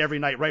come to play every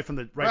night right from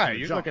the jump.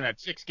 You're jump. looking at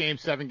 6-game,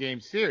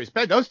 7-game series.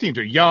 But those teams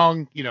are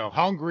young,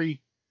 hungry.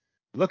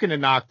 Looking to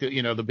knock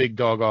the big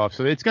dog off.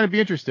 So it's going to be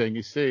interesting.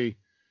 You see,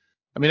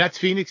 I mean, that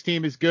Phoenix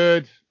team is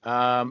good.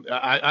 I'm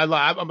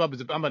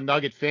a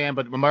Nugget fan,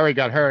 but when Murray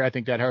got hurt, I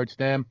think that hurts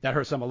them. That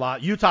hurts them a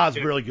lot. Utah's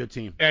a really good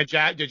team. And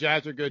the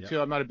Jazz are good too.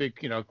 I'm not a big,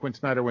 Quinn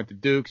Snyder went to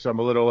Duke, so I'm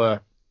a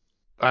little,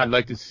 I'd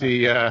like to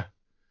see, but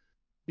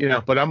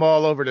I'm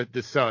all over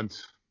the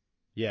Suns.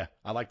 Yeah,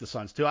 I like the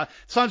Suns too.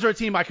 Suns are a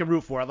team I can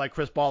root for. I like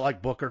Chris Paul, I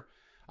like Booker.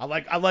 I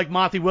like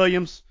Monty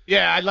Williams.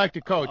 Yeah, I like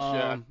the coach.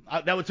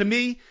 To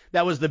me,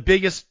 that was the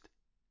biggest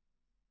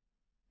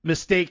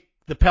mistake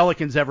the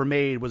Pelicans ever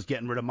made was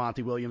getting rid of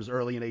Monty Williams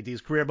early in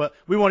AD's career. But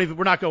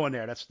we're not going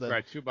there. That's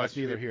right. Too much.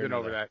 Neither here nor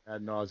over that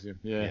ad nauseum.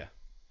 Yeah.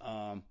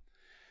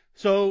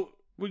 So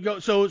we go.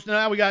 So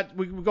now we're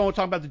going to talk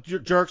about the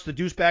jerks, the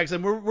douchebags,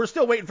 and we're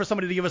still waiting for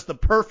somebody to give us the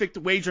perfect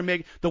wager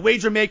maker. The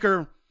wager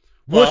maker.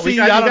 Well, you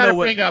got to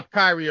bring up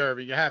Kyrie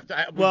Irving. You have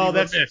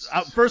to.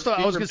 First.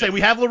 I was going to say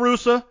we have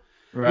LaRussa.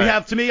 Right.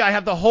 I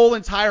have the whole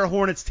entire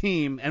Hornets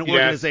team and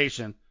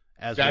organization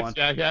as one.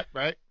 Yeah,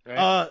 right.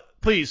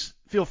 Please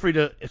feel free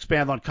to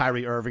expand on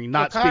Kyrie Irving.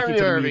 Not Kyrie speaking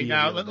to Irving, the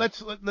media.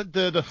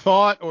 Now, the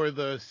thought or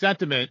the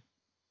sentiment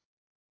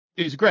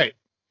is great.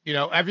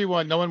 No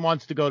one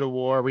wants to go to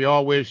war. We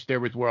all wish there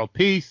was world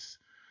peace.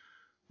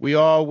 We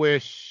all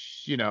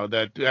wish,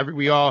 that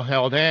we all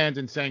held hands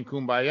and sang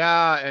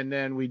Kumbaya, and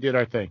then we did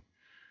our thing.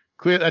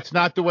 Clear, that's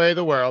not the way of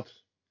the world.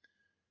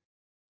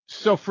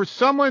 So for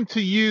someone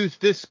to use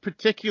this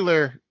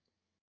particular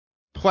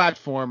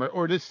platform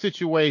or this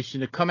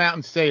situation to come out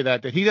and say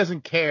that he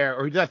doesn't care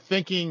or he's not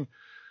thinking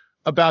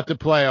about the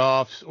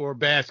playoffs or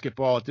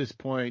basketball at this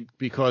point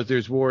because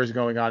there's wars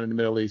going on in the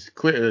Middle East.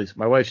 Clearly,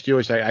 my wife's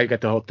Jewish. I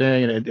got the whole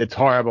thing, and it's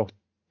horrible.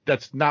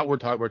 That's not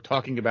what we're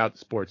talking about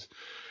sports.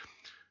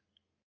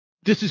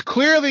 This is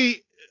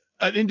clearly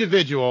an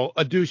individual,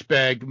 a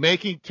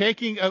douchebag,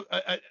 taking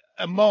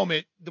a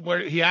moment where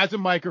he has a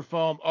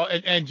microphone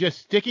and just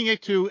sticking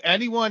it to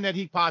anyone that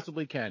he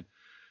possibly can.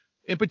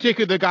 In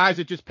particular, the guys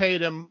that just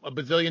paid him $1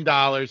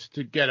 bazillion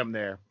to get him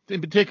there.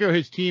 In particular,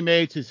 his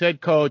teammates, his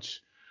head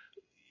coach.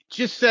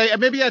 Just say,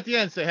 maybe at the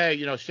end, say, hey,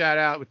 shout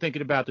out. We're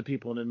thinking about the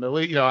people in the Middle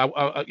East.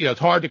 It's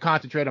hard to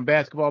concentrate on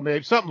basketball,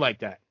 maybe something like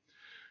that.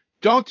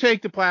 Don't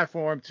take the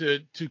platform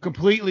to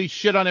completely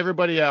shit on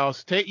everybody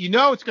else.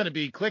 It's going to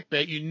be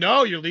clickbait.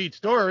 Your lead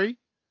story.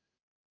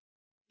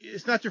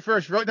 It's not your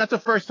first. That's the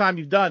first time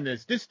you've done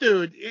this. This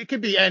dude, it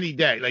could be any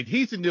day. Like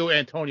he's the new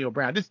Antonio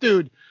Brown. This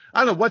dude, I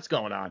don't know what's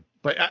going on,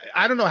 but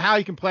I don't know how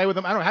you can play with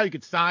him. I don't know how you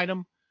could sign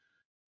him.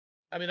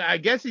 I mean, I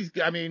guess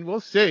we'll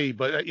see.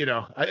 But,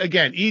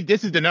 again,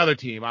 this is another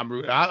team I'm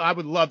rooting. I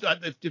would love to,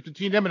 if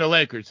between them and the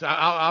Lakers,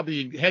 I'll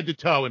be head to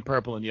toe in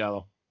purple and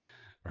yellow.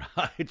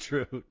 Right.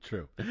 True.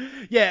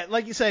 Yeah.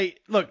 Like you say,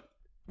 look,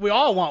 we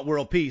all want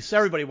world peace.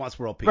 Everybody wants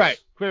world peace. Right.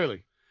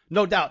 Clearly.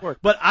 No doubt.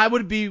 But I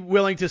would be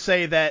willing to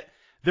say that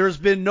there's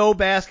been no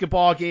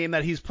basketball game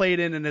that he's played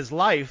in his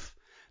life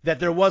that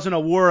there wasn't a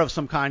war of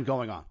some kind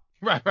going on.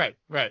 Right.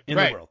 In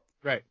the world.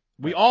 Right.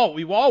 We all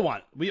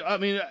want.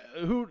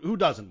 Who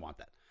doesn't want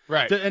that?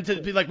 Right.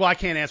 To be like, well, I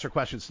can't answer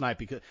questions tonight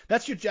because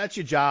that's your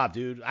job,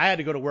 dude. I had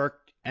to go to work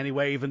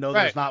anyway, even though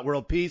there's not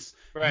world peace.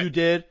 Right. You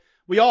did.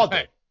 We all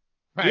did.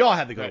 Right. We all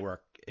had to go to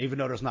work, even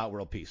though there's not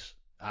world peace.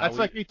 That's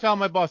like me telling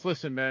my boss,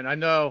 listen, man, I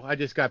know I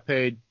just got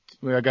paid.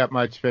 I got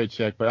my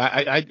paycheck, but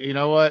I you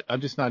know what?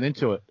 I'm just not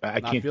into it.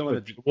 I can't feel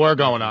it. War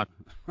going on.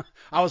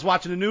 I was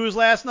watching the news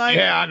last night.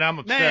 Yeah, and I'm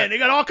upset. Man, they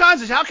got all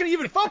kinds of. How can you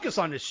even focus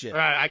on this shit?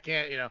 Right, I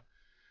can't.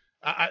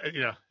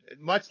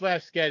 Much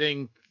less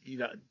getting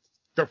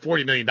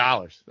 $40 million.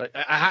 Like,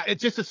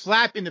 it's just a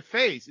slap in the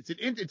face.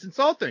 It's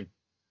insulting,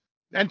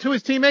 and to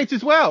his teammates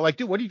as well. Like,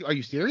 dude, are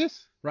you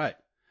serious? Right.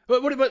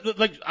 But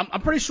like,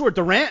 I'm pretty sure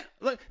Durant.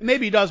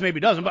 Maybe he does, maybe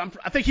he doesn't. But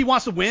I think he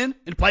wants to win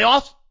in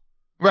playoffs.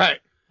 Right.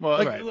 Well,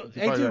 like, right. Look,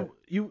 hey,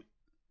 dude,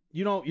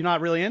 you're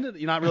not really into it?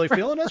 You're not really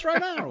feeling this right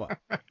now, or what?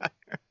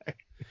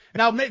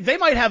 Now they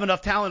might have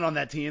enough talent on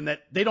that team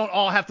that they don't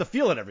all have to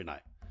feel it every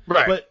night.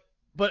 Right.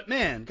 But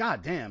man,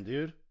 goddamn,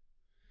 dude.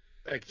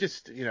 Like,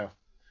 just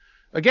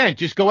again,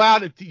 just go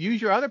out and use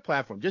your other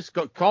platform. Just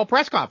go call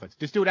press conference.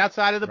 Just do it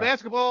outside of the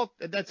basketball.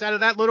 Outside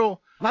of that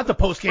little not the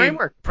post game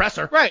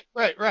presser. Right.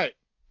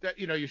 That,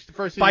 you're the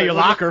first thing by your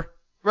locker.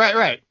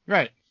 Right.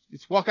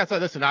 Just walk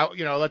outside. Listen, I'm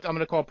going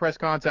to call press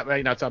conference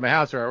outside my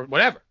house or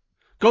whatever.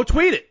 Go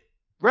tweet it.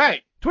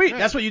 Right. Tweet. Right.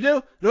 That's what you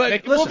do.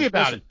 Make a movie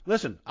about it.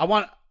 Listen.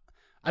 I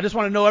just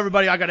want to know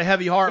everybody. I got a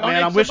heavy heart,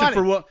 man. I'm wishing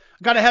for what.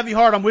 I got a heavy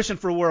heart. I'm wishing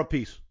for world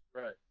peace.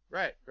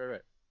 Right.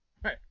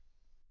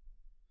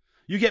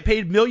 You get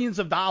paid millions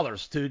of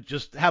dollars to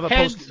just have a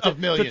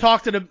to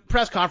talk to the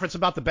press conference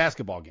about the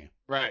basketball game.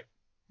 Right.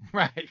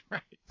 It's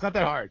not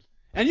that hard.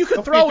 And you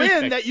could throw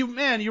in that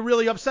you're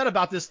really upset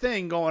about this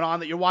thing going on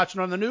that you're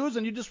watching on the news,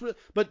 and you just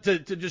but to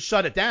just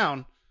shut it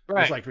down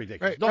is like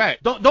ridiculous.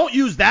 Don't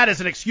use that as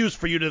an excuse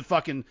for you to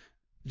fucking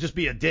just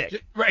be a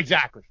dick. Right,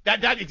 exactly.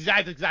 That's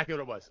exactly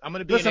what it was. I'm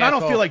gonna be. Listen, I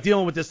don't feel like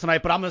dealing with this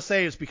tonight, but I'm gonna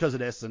say it's because of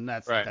this, and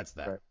that's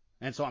that. Right.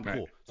 And so I'm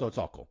cool. So it's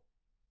all cool.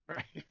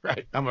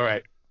 Right. I'm all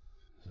right.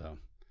 So,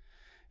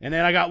 and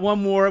then I got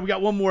one more. We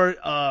got one more.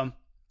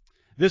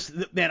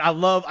 Man, I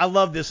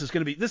love this.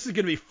 This is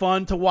gonna be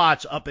fun to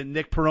watch up in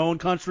Nick Perone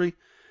country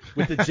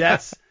with the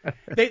Jets.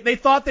 they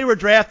thought they were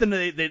drafting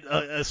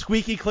a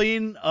squeaky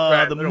clean,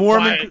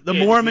 the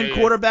Mormon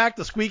quarterback,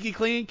 the squeaky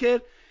clean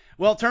kid.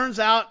 Well, it turns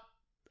out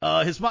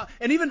his mom,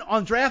 and even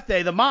on draft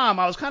day, the mom,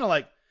 I was kind of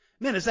like,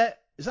 man, is that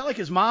like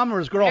his mom or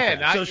his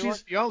girlfriend? Yeah, so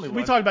she's the only one.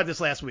 We talked about this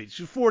last week.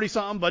 She's 40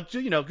 something, but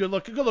good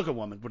looking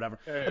woman, whatever.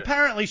 Yeah.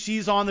 Apparently,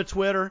 she's on the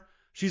Twitter.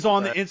 She's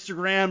on the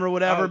Instagram or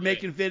whatever,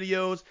 making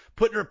videos,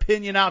 putting her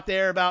opinion out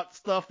there about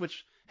stuff,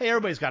 which, hey,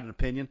 everybody's got an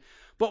opinion.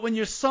 But when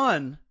your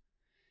son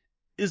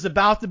is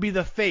about to be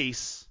the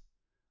face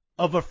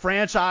of a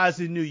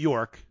franchise in New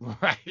York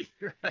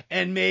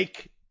and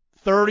make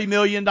 $30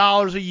 million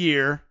a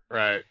year,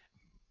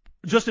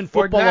 just in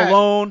football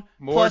alone,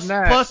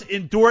 plus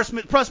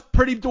endorsement, plus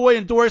pretty boy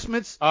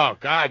endorsements. Oh,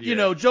 God,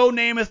 yeah. Joe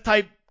Namath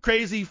type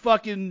crazy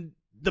fucking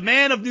the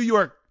man of New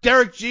York.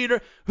 Derek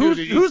Jeter,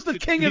 who's the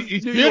king of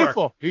New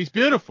York? He's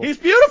beautiful. He's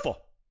beautiful.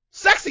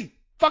 Sexy.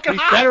 Fucking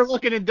hot. He's better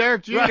looking than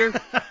Derek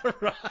Jeter.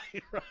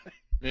 Right.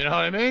 You know what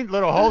I mean?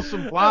 Little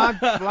wholesome blonde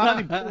blue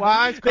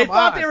eyes. They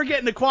thought they were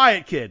getting the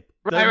quiet kid.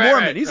 The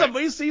Mormon. He's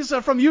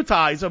from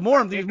Utah. He's a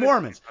Mormon. These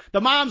Mormons.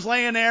 The mom's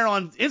laying there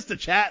on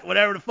InstaChat,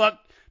 whatever the fuck,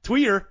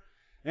 Twitter,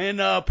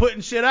 and putting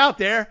shit out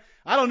there.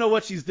 I don't know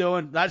what she's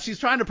doing. She's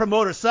trying to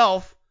promote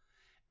herself.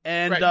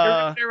 And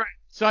you're right.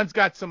 Son's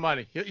got some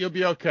money. You'll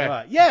be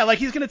okay. Yeah, like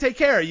he's gonna take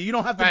care of you. You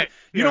don't have to.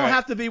 You don't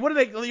have to be. What are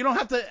they? You don't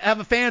have to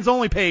have a fans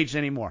only page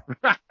anymore.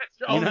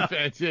 Only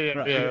fans.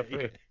 Yeah.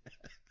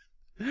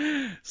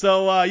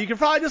 So you can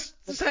probably just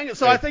hang it.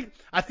 So I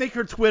think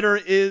her Twitter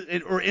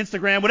is or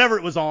Instagram, whatever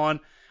it was on.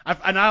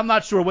 And I'm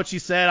not sure what she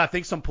said. I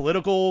think some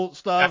political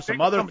stuff,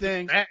 some other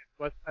thing. I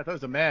thought it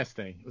was a mask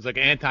thing. It was like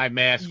an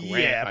anti-mask rant.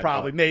 Yeah,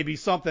 probably, maybe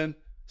something.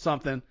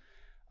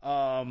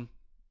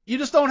 You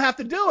just don't have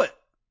to do it.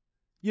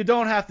 You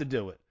don't have to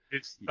do it.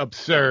 It's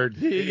absurd.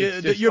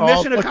 Your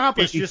mission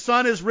accomplished. Your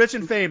son is rich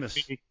and famous.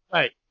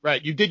 Right.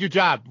 You did your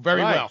job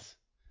very well.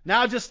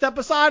 Now just step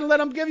aside and let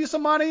him give you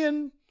some money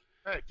and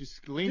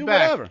just lean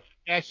back. Whatever.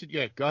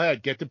 Go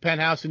ahead. Get the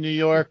penthouse in New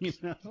York.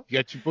 Get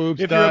your boobs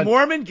done. If you're a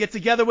Mormon, get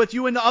together with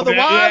you and the other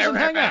wives and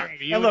hang out.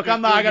 And look,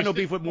 I got no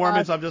beef with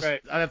Mormons. I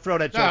throw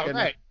that joke in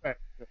there. Right.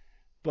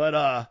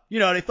 But,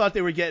 they thought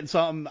they were getting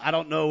something. I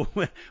don't know.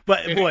 But,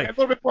 boy. A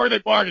little bit more than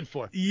they bargained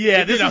for.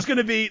 Yeah,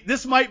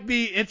 this might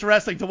be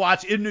interesting to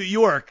watch in New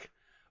York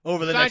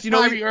over the Besides next.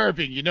 Kyrie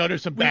Irving,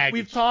 there's some baggage.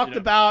 We've talked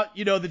about,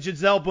 the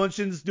Giselle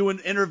Bundchens doing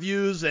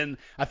interviews, and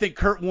I think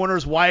Kurt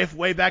Warner's wife,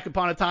 way back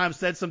upon a time,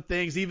 said some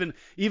things. Even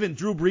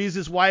Drew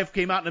Brees' wife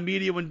came out in the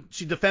media when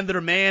she defended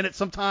her man at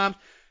some time.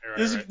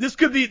 Right. This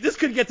could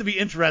get to be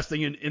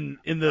interesting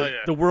in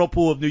the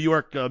whirlpool of New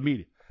York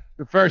media.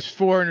 The first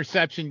 4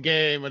 interception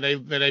game when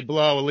they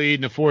blow a lead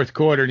in the fourth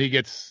quarter and he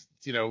gets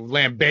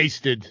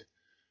lambasted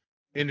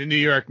in the New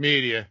York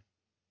media.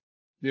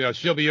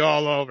 She'll be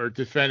all over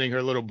defending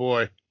her little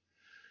boy.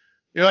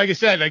 Like I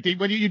said,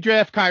 when you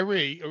draft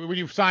Kyrie, or when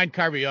you sign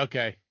Kyrie,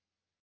 okay,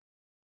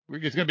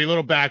 there's going to be a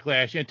little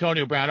backlash.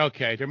 Antonio Brown,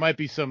 okay, there might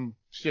be some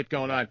shit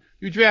going on.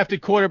 You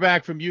drafted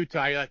quarterback from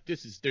Utah, you're like,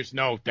 there's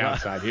no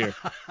downside here.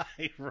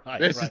 Right.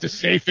 This is the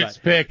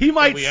safest pick. He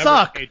might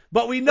suck,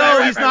 but we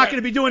know he's not going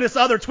to be doing this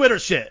other Twitter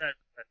shit. Right.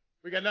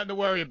 We got nothing to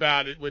worry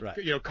about it with,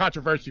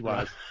 controversy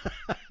wise.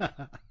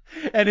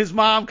 And his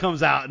mom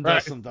comes out and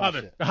does some dumb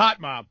shit. The hot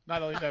mom.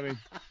 Not only, I mean.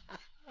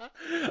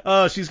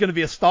 She's going to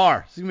be a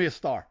star. She's going to be a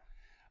star.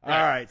 Right.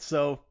 All right.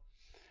 So,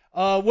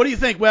 what do you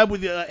think, Webb,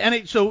 with the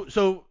NH?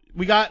 So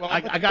we got. Well,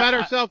 I got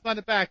ourselves on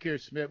the back here,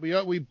 Smith.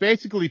 We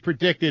basically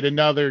predicted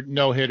another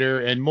no-hitter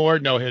and more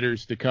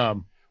no-hitters to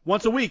come.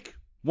 Once a week,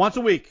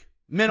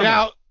 minimum.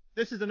 Now,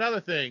 this is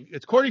another thing.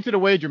 It's according to the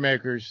wager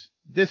makers.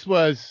 This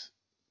was.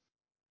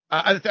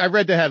 I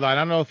read the headline.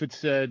 I don't know if it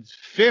said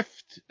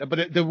fifth,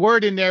 but the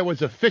word in there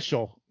was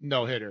official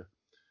no-hitter.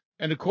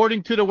 And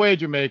according to the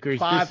wager makers,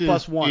 5 this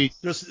plus is 1.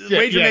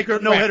 Wager maker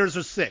no-hitters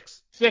are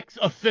 6. 6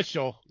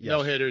 official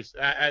no-hitters,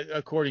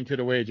 according to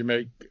the wager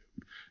maker.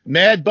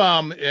 Mad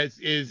Bum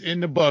is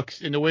in the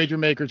books, in the wager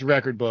makers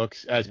record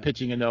books, as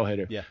pitching a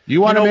no-hitter. Yeah. You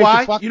know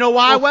why? You know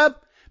why, Webb?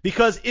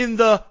 Because in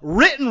the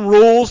written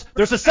rules,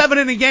 there's a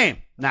 7-inning game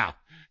now.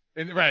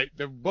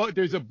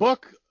 There's a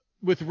book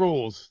with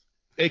rules,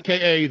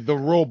 a.k.a. the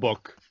rule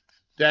book,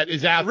 that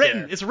is out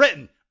there. It's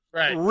written.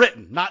 Right.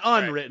 Written, not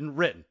unwritten,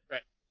 written.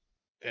 Right.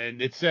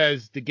 And it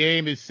says the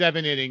game is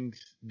 7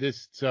 innings.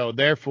 So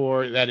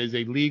therefore that is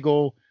a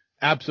legal,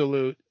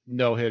 absolute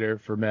no-hitter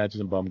for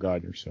Madsen and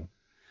Bumgarner. So.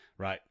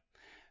 Right.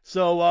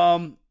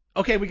 So,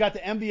 okay, we got the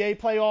NBA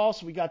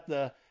playoffs. We got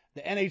the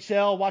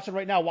NHL watching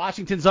right now.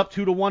 Washington's up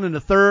 2-1 in the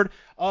third.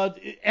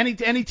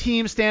 Any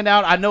team stand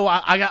out? I know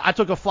I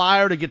took a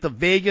flyer to get the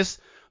Vegas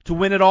to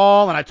win it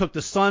all, and I took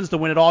the Suns to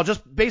win it all,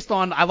 just based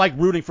on I like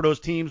rooting for those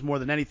teams more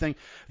than anything.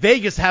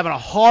 Vegas having a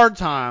hard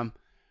time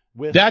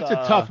with. That's a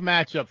tough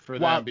matchup for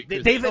them.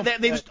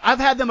 I've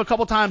had them a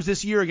couple times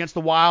this year against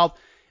the Wild,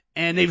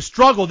 and they've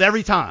struggled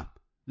every time.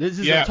 This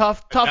is a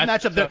tough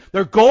matchup.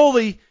 Their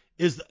goalie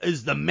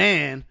is the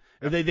man.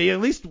 They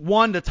at least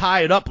won to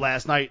tie it up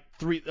last night,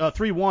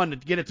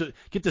 3-1 to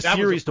get the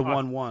series to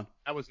 1-1.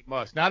 That was a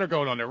must. Now they're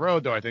going on the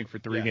road though, I think, for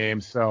 3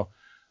 games. So,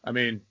 I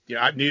mean,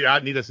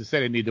 needless to say,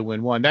 they need to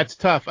win one. That's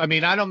tough. I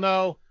mean, I don't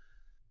know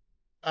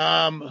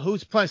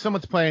who's playing.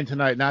 Someone's playing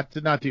tonight, not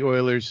the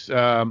Oilers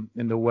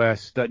in the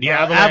West.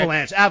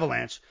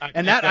 Avalanche.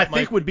 And that I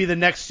think would be the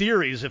next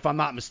series, if I'm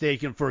not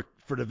mistaken, for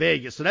the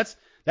Vegas. So that's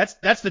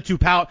the two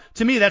power.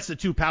 To me, that's the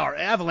two power.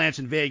 Avalanche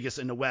and Vegas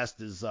in the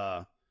West is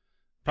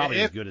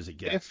probably as good as it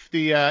gets.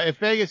 If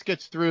Vegas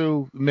gets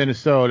through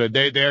Minnesota,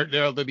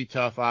 they'll be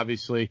tough,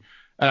 obviously.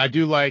 And I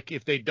do like,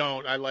 if they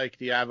don't, I like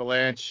the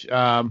Avalanche.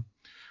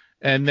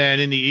 And then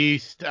in the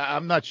East,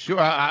 I'm not sure.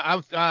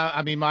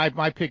 I mean,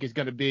 my pick is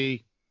going to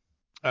be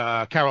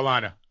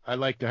Carolina. I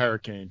like the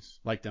Hurricanes.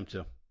 Like them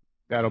too.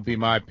 That'll be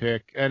my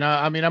pick. And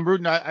I mean, I'm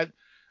rooting.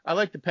 I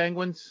like the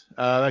Penguins.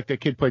 Like the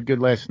kid played good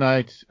last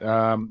night.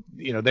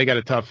 They got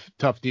a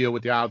tough deal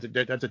with the Isles.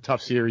 That's a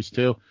tough series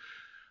too.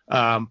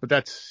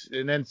 But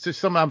and then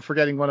just I'm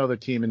forgetting one other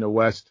team in the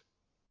West.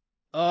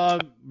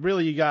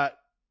 Really, you got,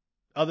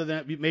 other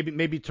than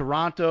maybe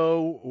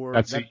Toronto or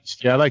that's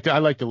East. Yeah, I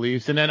like the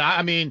Leafs. And then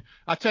I mean,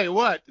 I'll tell you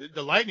what,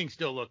 the Lightning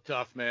still look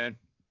tough, man.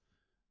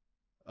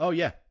 Oh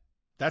yeah,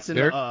 that's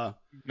in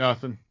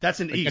nothing. That's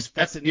in East.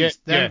 That's in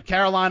East. Then yeah.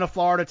 Carolina,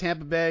 Florida,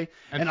 Tampa Bay,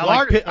 and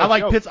Florida,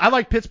 I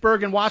like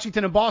Pittsburgh and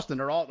Washington and Boston.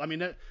 They're all. I mean,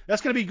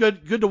 that's going to be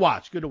good to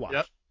watch. Good to watch.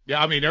 Yep.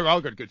 Yeah, I mean, they're all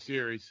good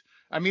series.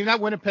 I mean, that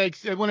Winnipeg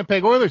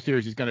Oilers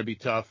series is going to be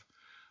tough.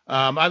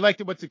 I like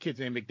what's the kid's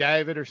name,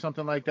 McDavid or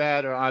something like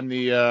that, or on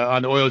the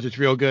Oilers. It's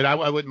real good.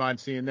 I wouldn't mind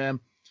seeing them.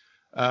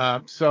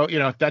 So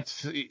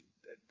that's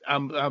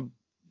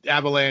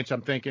Avalanche.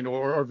 I'm thinking,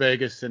 or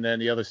Vegas, and then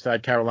the other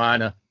side,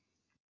 Carolina.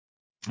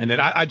 And then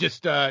I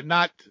just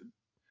not.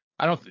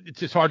 I don't. It's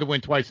just hard to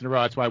win twice in a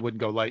row. That's why I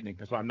wouldn't go Lightning.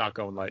 That's why I'm not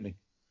going Lightning.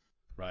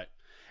 Right.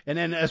 And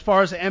then as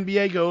far as the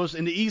NBA goes,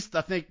 in the East,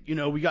 I think you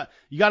got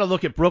to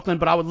look at Brooklyn,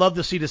 but I would love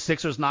to see the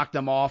Sixers knock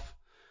them off.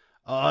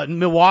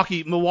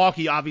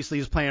 Milwaukee obviously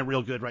is playing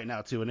real good right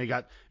now too, and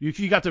if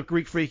you got the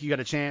Greek Freak, you got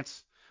a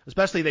chance.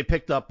 Especially they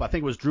picked up, I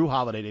think it was Drew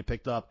Holiday. They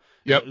picked up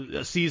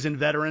a seasoned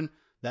veteran.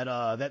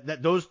 That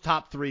those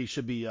top three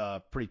should be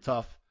pretty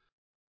tough.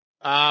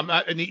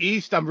 In the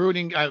East, I'm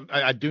rooting.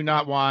 I do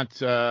not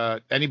want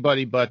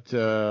anybody but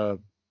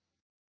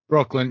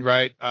Brooklyn,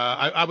 right?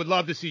 I would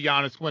love to see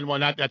Giannis win one.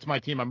 That's my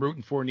team I'm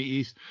rooting for in the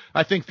East.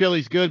 I think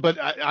Philly's good, but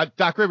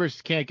Doc Rivers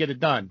can't get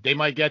it done. They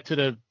might get to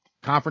the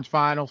conference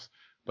finals,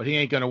 but he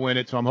ain't going to win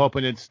it. So I'm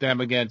hoping it's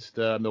them against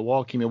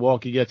Milwaukee.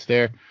 Milwaukee gets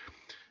there.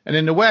 And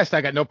in the West,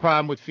 I got no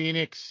problem with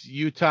Phoenix,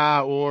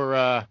 Utah, or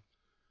I'd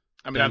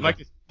like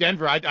to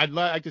Denver. I'd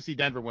like to see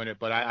Denver win it,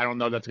 but I don't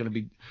know that's going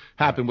to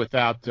happen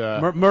without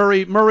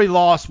Murray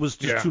loss was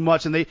just too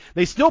much, and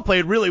they still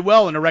played really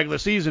well in the regular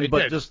season,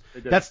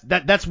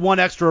 that's one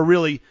extra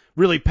really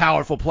really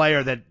powerful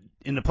player that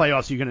in the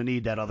playoffs you're going to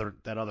need that other.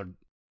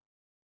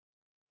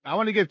 I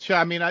want to give.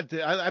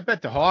 I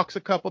bet the Hawks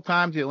a couple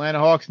times, the Atlanta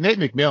Hawks. Nate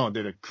McMillan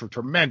did a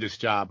tremendous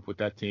job with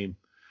that team.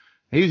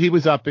 He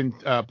was up in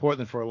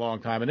Portland for a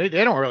long time, and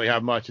they don't really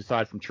have much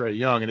aside from Trae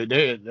Young, and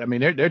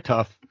they're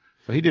tough.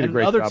 So he did a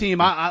great job. Another team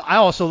I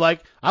also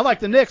like. I like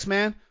the Knicks,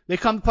 man. They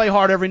come to play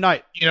hard every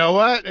night. You know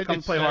what?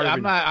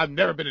 I've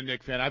never been a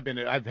Knicks fan.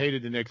 I've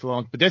hated the Knicks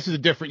long, but this is a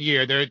different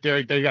year.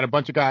 They got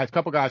a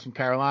couple guys from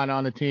Carolina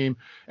on the team,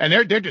 and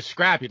they're just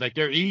scrappy. Like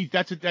they're easy.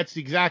 That's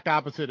the exact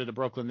opposite of the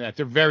Brooklyn Nets.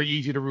 They're very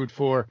easy to root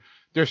for.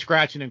 They're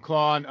scratching and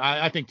clawing.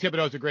 I think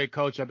Thibodeau's a great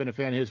coach. I've been a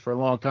fan of his for a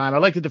long time. I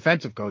like the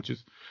defensive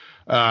coaches.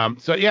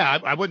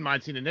 I wouldn't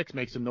mind seeing the Knicks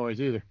make some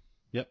noise either.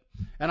 Yep.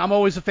 And I'm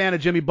always a fan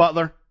of Jimmy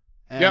Butler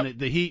and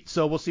the Heat,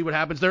 so we'll see what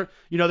happens. They're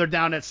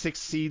down at 6th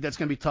seed. That's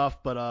going to be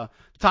tough, but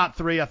top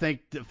 3, I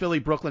think Philly,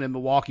 Brooklyn, and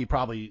Milwaukee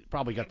probably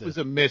got this. It was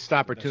a missed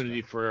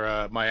opportunity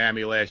for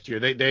Miami last year.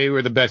 They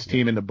were the best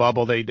team in the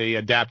bubble. They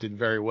adapted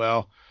very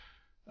well,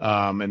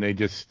 and they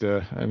just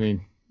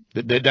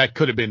that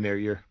could have been their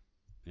year.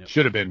 Yep.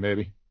 Should have been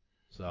maybe.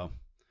 So.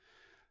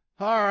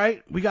 All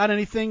right, we got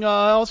anything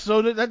else?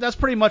 So that's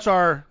pretty much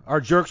our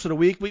jerks of the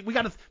week. We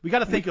got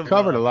to think of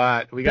covered a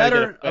lot. We got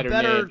to get a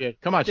better name.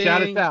 Come on,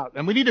 shout us out,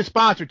 and we need a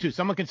sponsor too.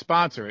 Someone can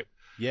sponsor it.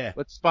 Yeah.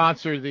 Let's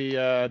sponsor the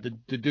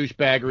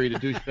douchebaggery, the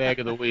douchebag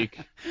of the week.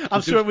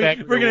 I'm sure we're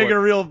going to get a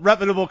real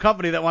reputable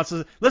company that wants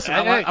to listen.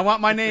 I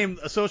want my name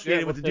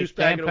associated with the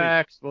douchebag of the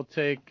week. We'll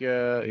take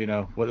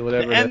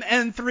whatever.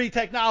 N3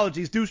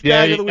 Technologies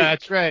douchebag of the week.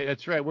 That's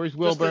right. Where's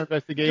Wilbur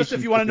Investigations? Just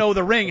if you want to know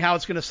the ring, how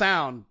it's going to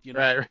sound.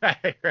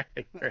 Right.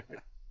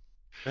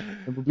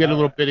 We'll get a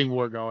little bidding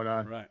war going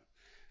on. Right.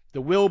 The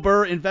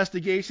Wilbur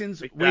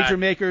Investigations Wager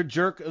Maker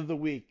Jerk of the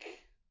Week.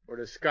 Or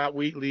the Scott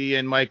Wheatley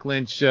and Mike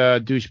Lynch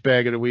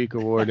Douchebag of the Week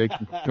award. They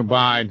can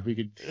combine. We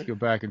could go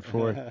back and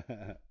forth. All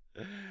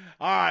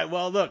right.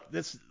 Well, look,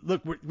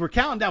 we're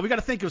counting down. We got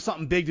to think of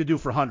something big to do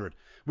for 100.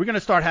 We're going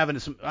to start having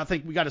I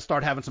think we got to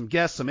start having some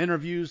guests, some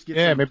interviews.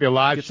 Maybe a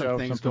live show, some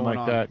things something going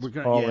like on. that. We're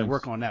going to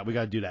work on that. We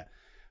got to do that.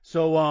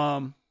 So,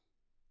 all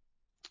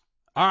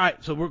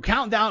right. So we're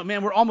counting down,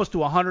 man. We're almost to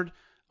 100. It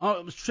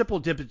was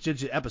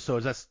triple-digit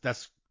episodes.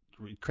 That's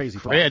crazy.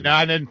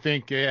 I didn't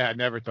think. I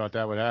never thought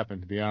that would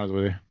happen. To be honest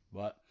with you.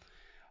 But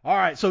all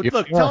right, so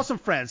look, tell some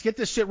friends, get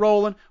this shit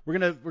rolling. We're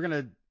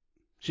gonna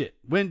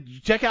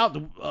check out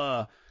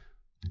the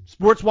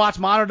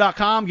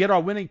sportswatchmonitor.com, get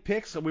our winning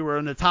picks. So we were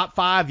in the top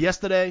 5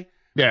 yesterday.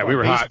 Yeah, we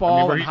were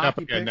baseball hot. We're and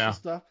hockey picks now. And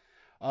stuff.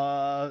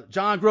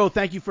 John Grove,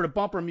 thank you for the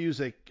bumper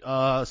music.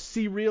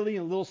 C. Reilly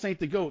and Little Saint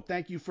the Goat,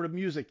 thank you for the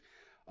music.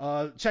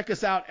 Check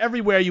us out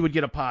everywhere you would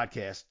get a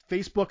podcast.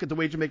 Facebook at The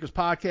Wager Makers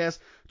Podcast,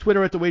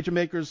 Twitter at The Wager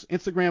Makers,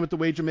 Instagram at The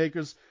Wager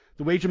Makers.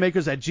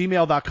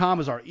 TheWagerMakers@gmail.com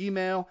is our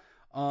email.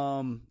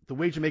 The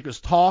Wager Makers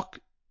Talk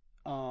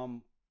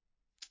on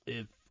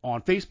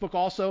Facebook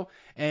also.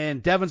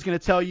 And Devin's going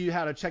to tell you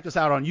how to check us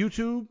out on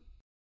YouTube.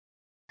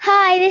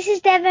 Hi, this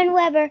is Devin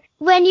Weber.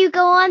 When you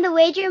go on the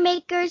Wager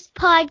Makers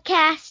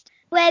Podcast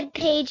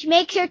webpage,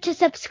 make sure to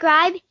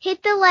subscribe,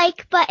 hit the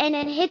like button,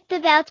 and hit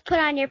the bell to put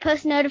on your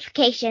post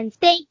notifications.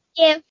 Thank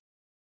you.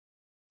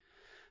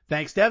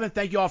 Thanks, Devin.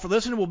 Thank you all for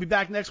listening. We'll be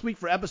back next week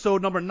for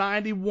episode number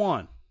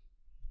 91.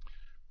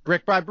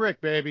 Brick by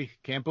brick, baby.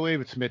 Can't believe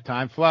it, Smitt.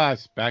 Time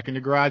flies. Back in the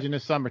garage in the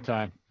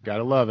summertime.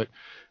 Gotta love it.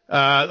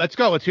 Let's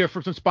go. Let's hear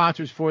from some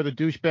sponsors for the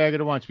douchebag of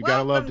the once. We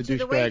gotta love the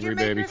douchebaggery, baby. Welcome to the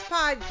Wager Makers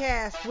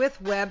Podcast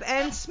with Webb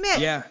and Smitt.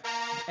 Yeah.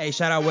 Hey,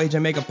 shout out Wager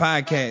Maker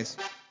Podcast.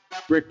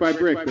 Brick by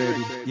brick,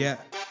 baby. Yeah.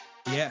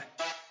 Here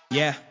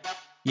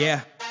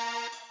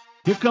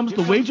comes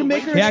the Wager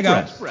Maker Here I go.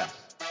 Express.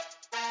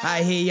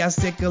 I hear y'all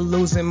sick of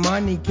losing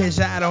money cause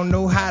y'all don't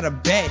know how to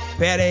bet.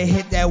 Better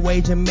hit that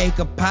Wager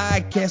Maker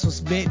Podcast with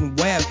Smitt and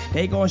Web.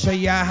 They gon' show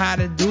y'all how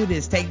to do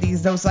this. Take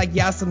these notes like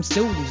y'all some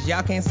students.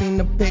 Y'all can't seem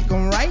to pick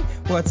them right.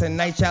 Well,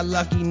 tonight y'all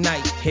lucky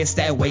night. It's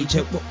that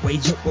Wager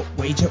Maker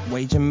Podcast.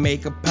 Wager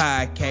Maker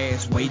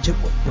Podcast.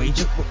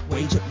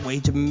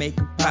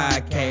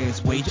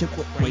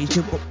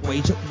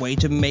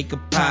 Wager Maker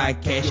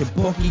Podcast. Your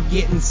bookie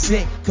getting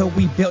sick cause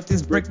we built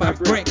this brick by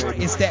brick.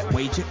 It's that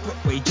Wager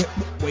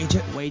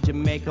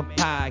Maker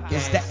Podcast.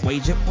 It's that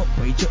Wager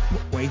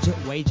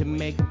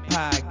Maker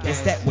Podcast.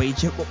 It's that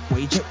Wager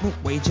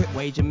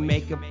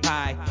Maker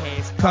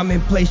Podcast. Come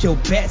and place your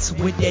bets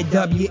with that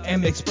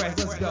WM Express.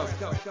 Let's go.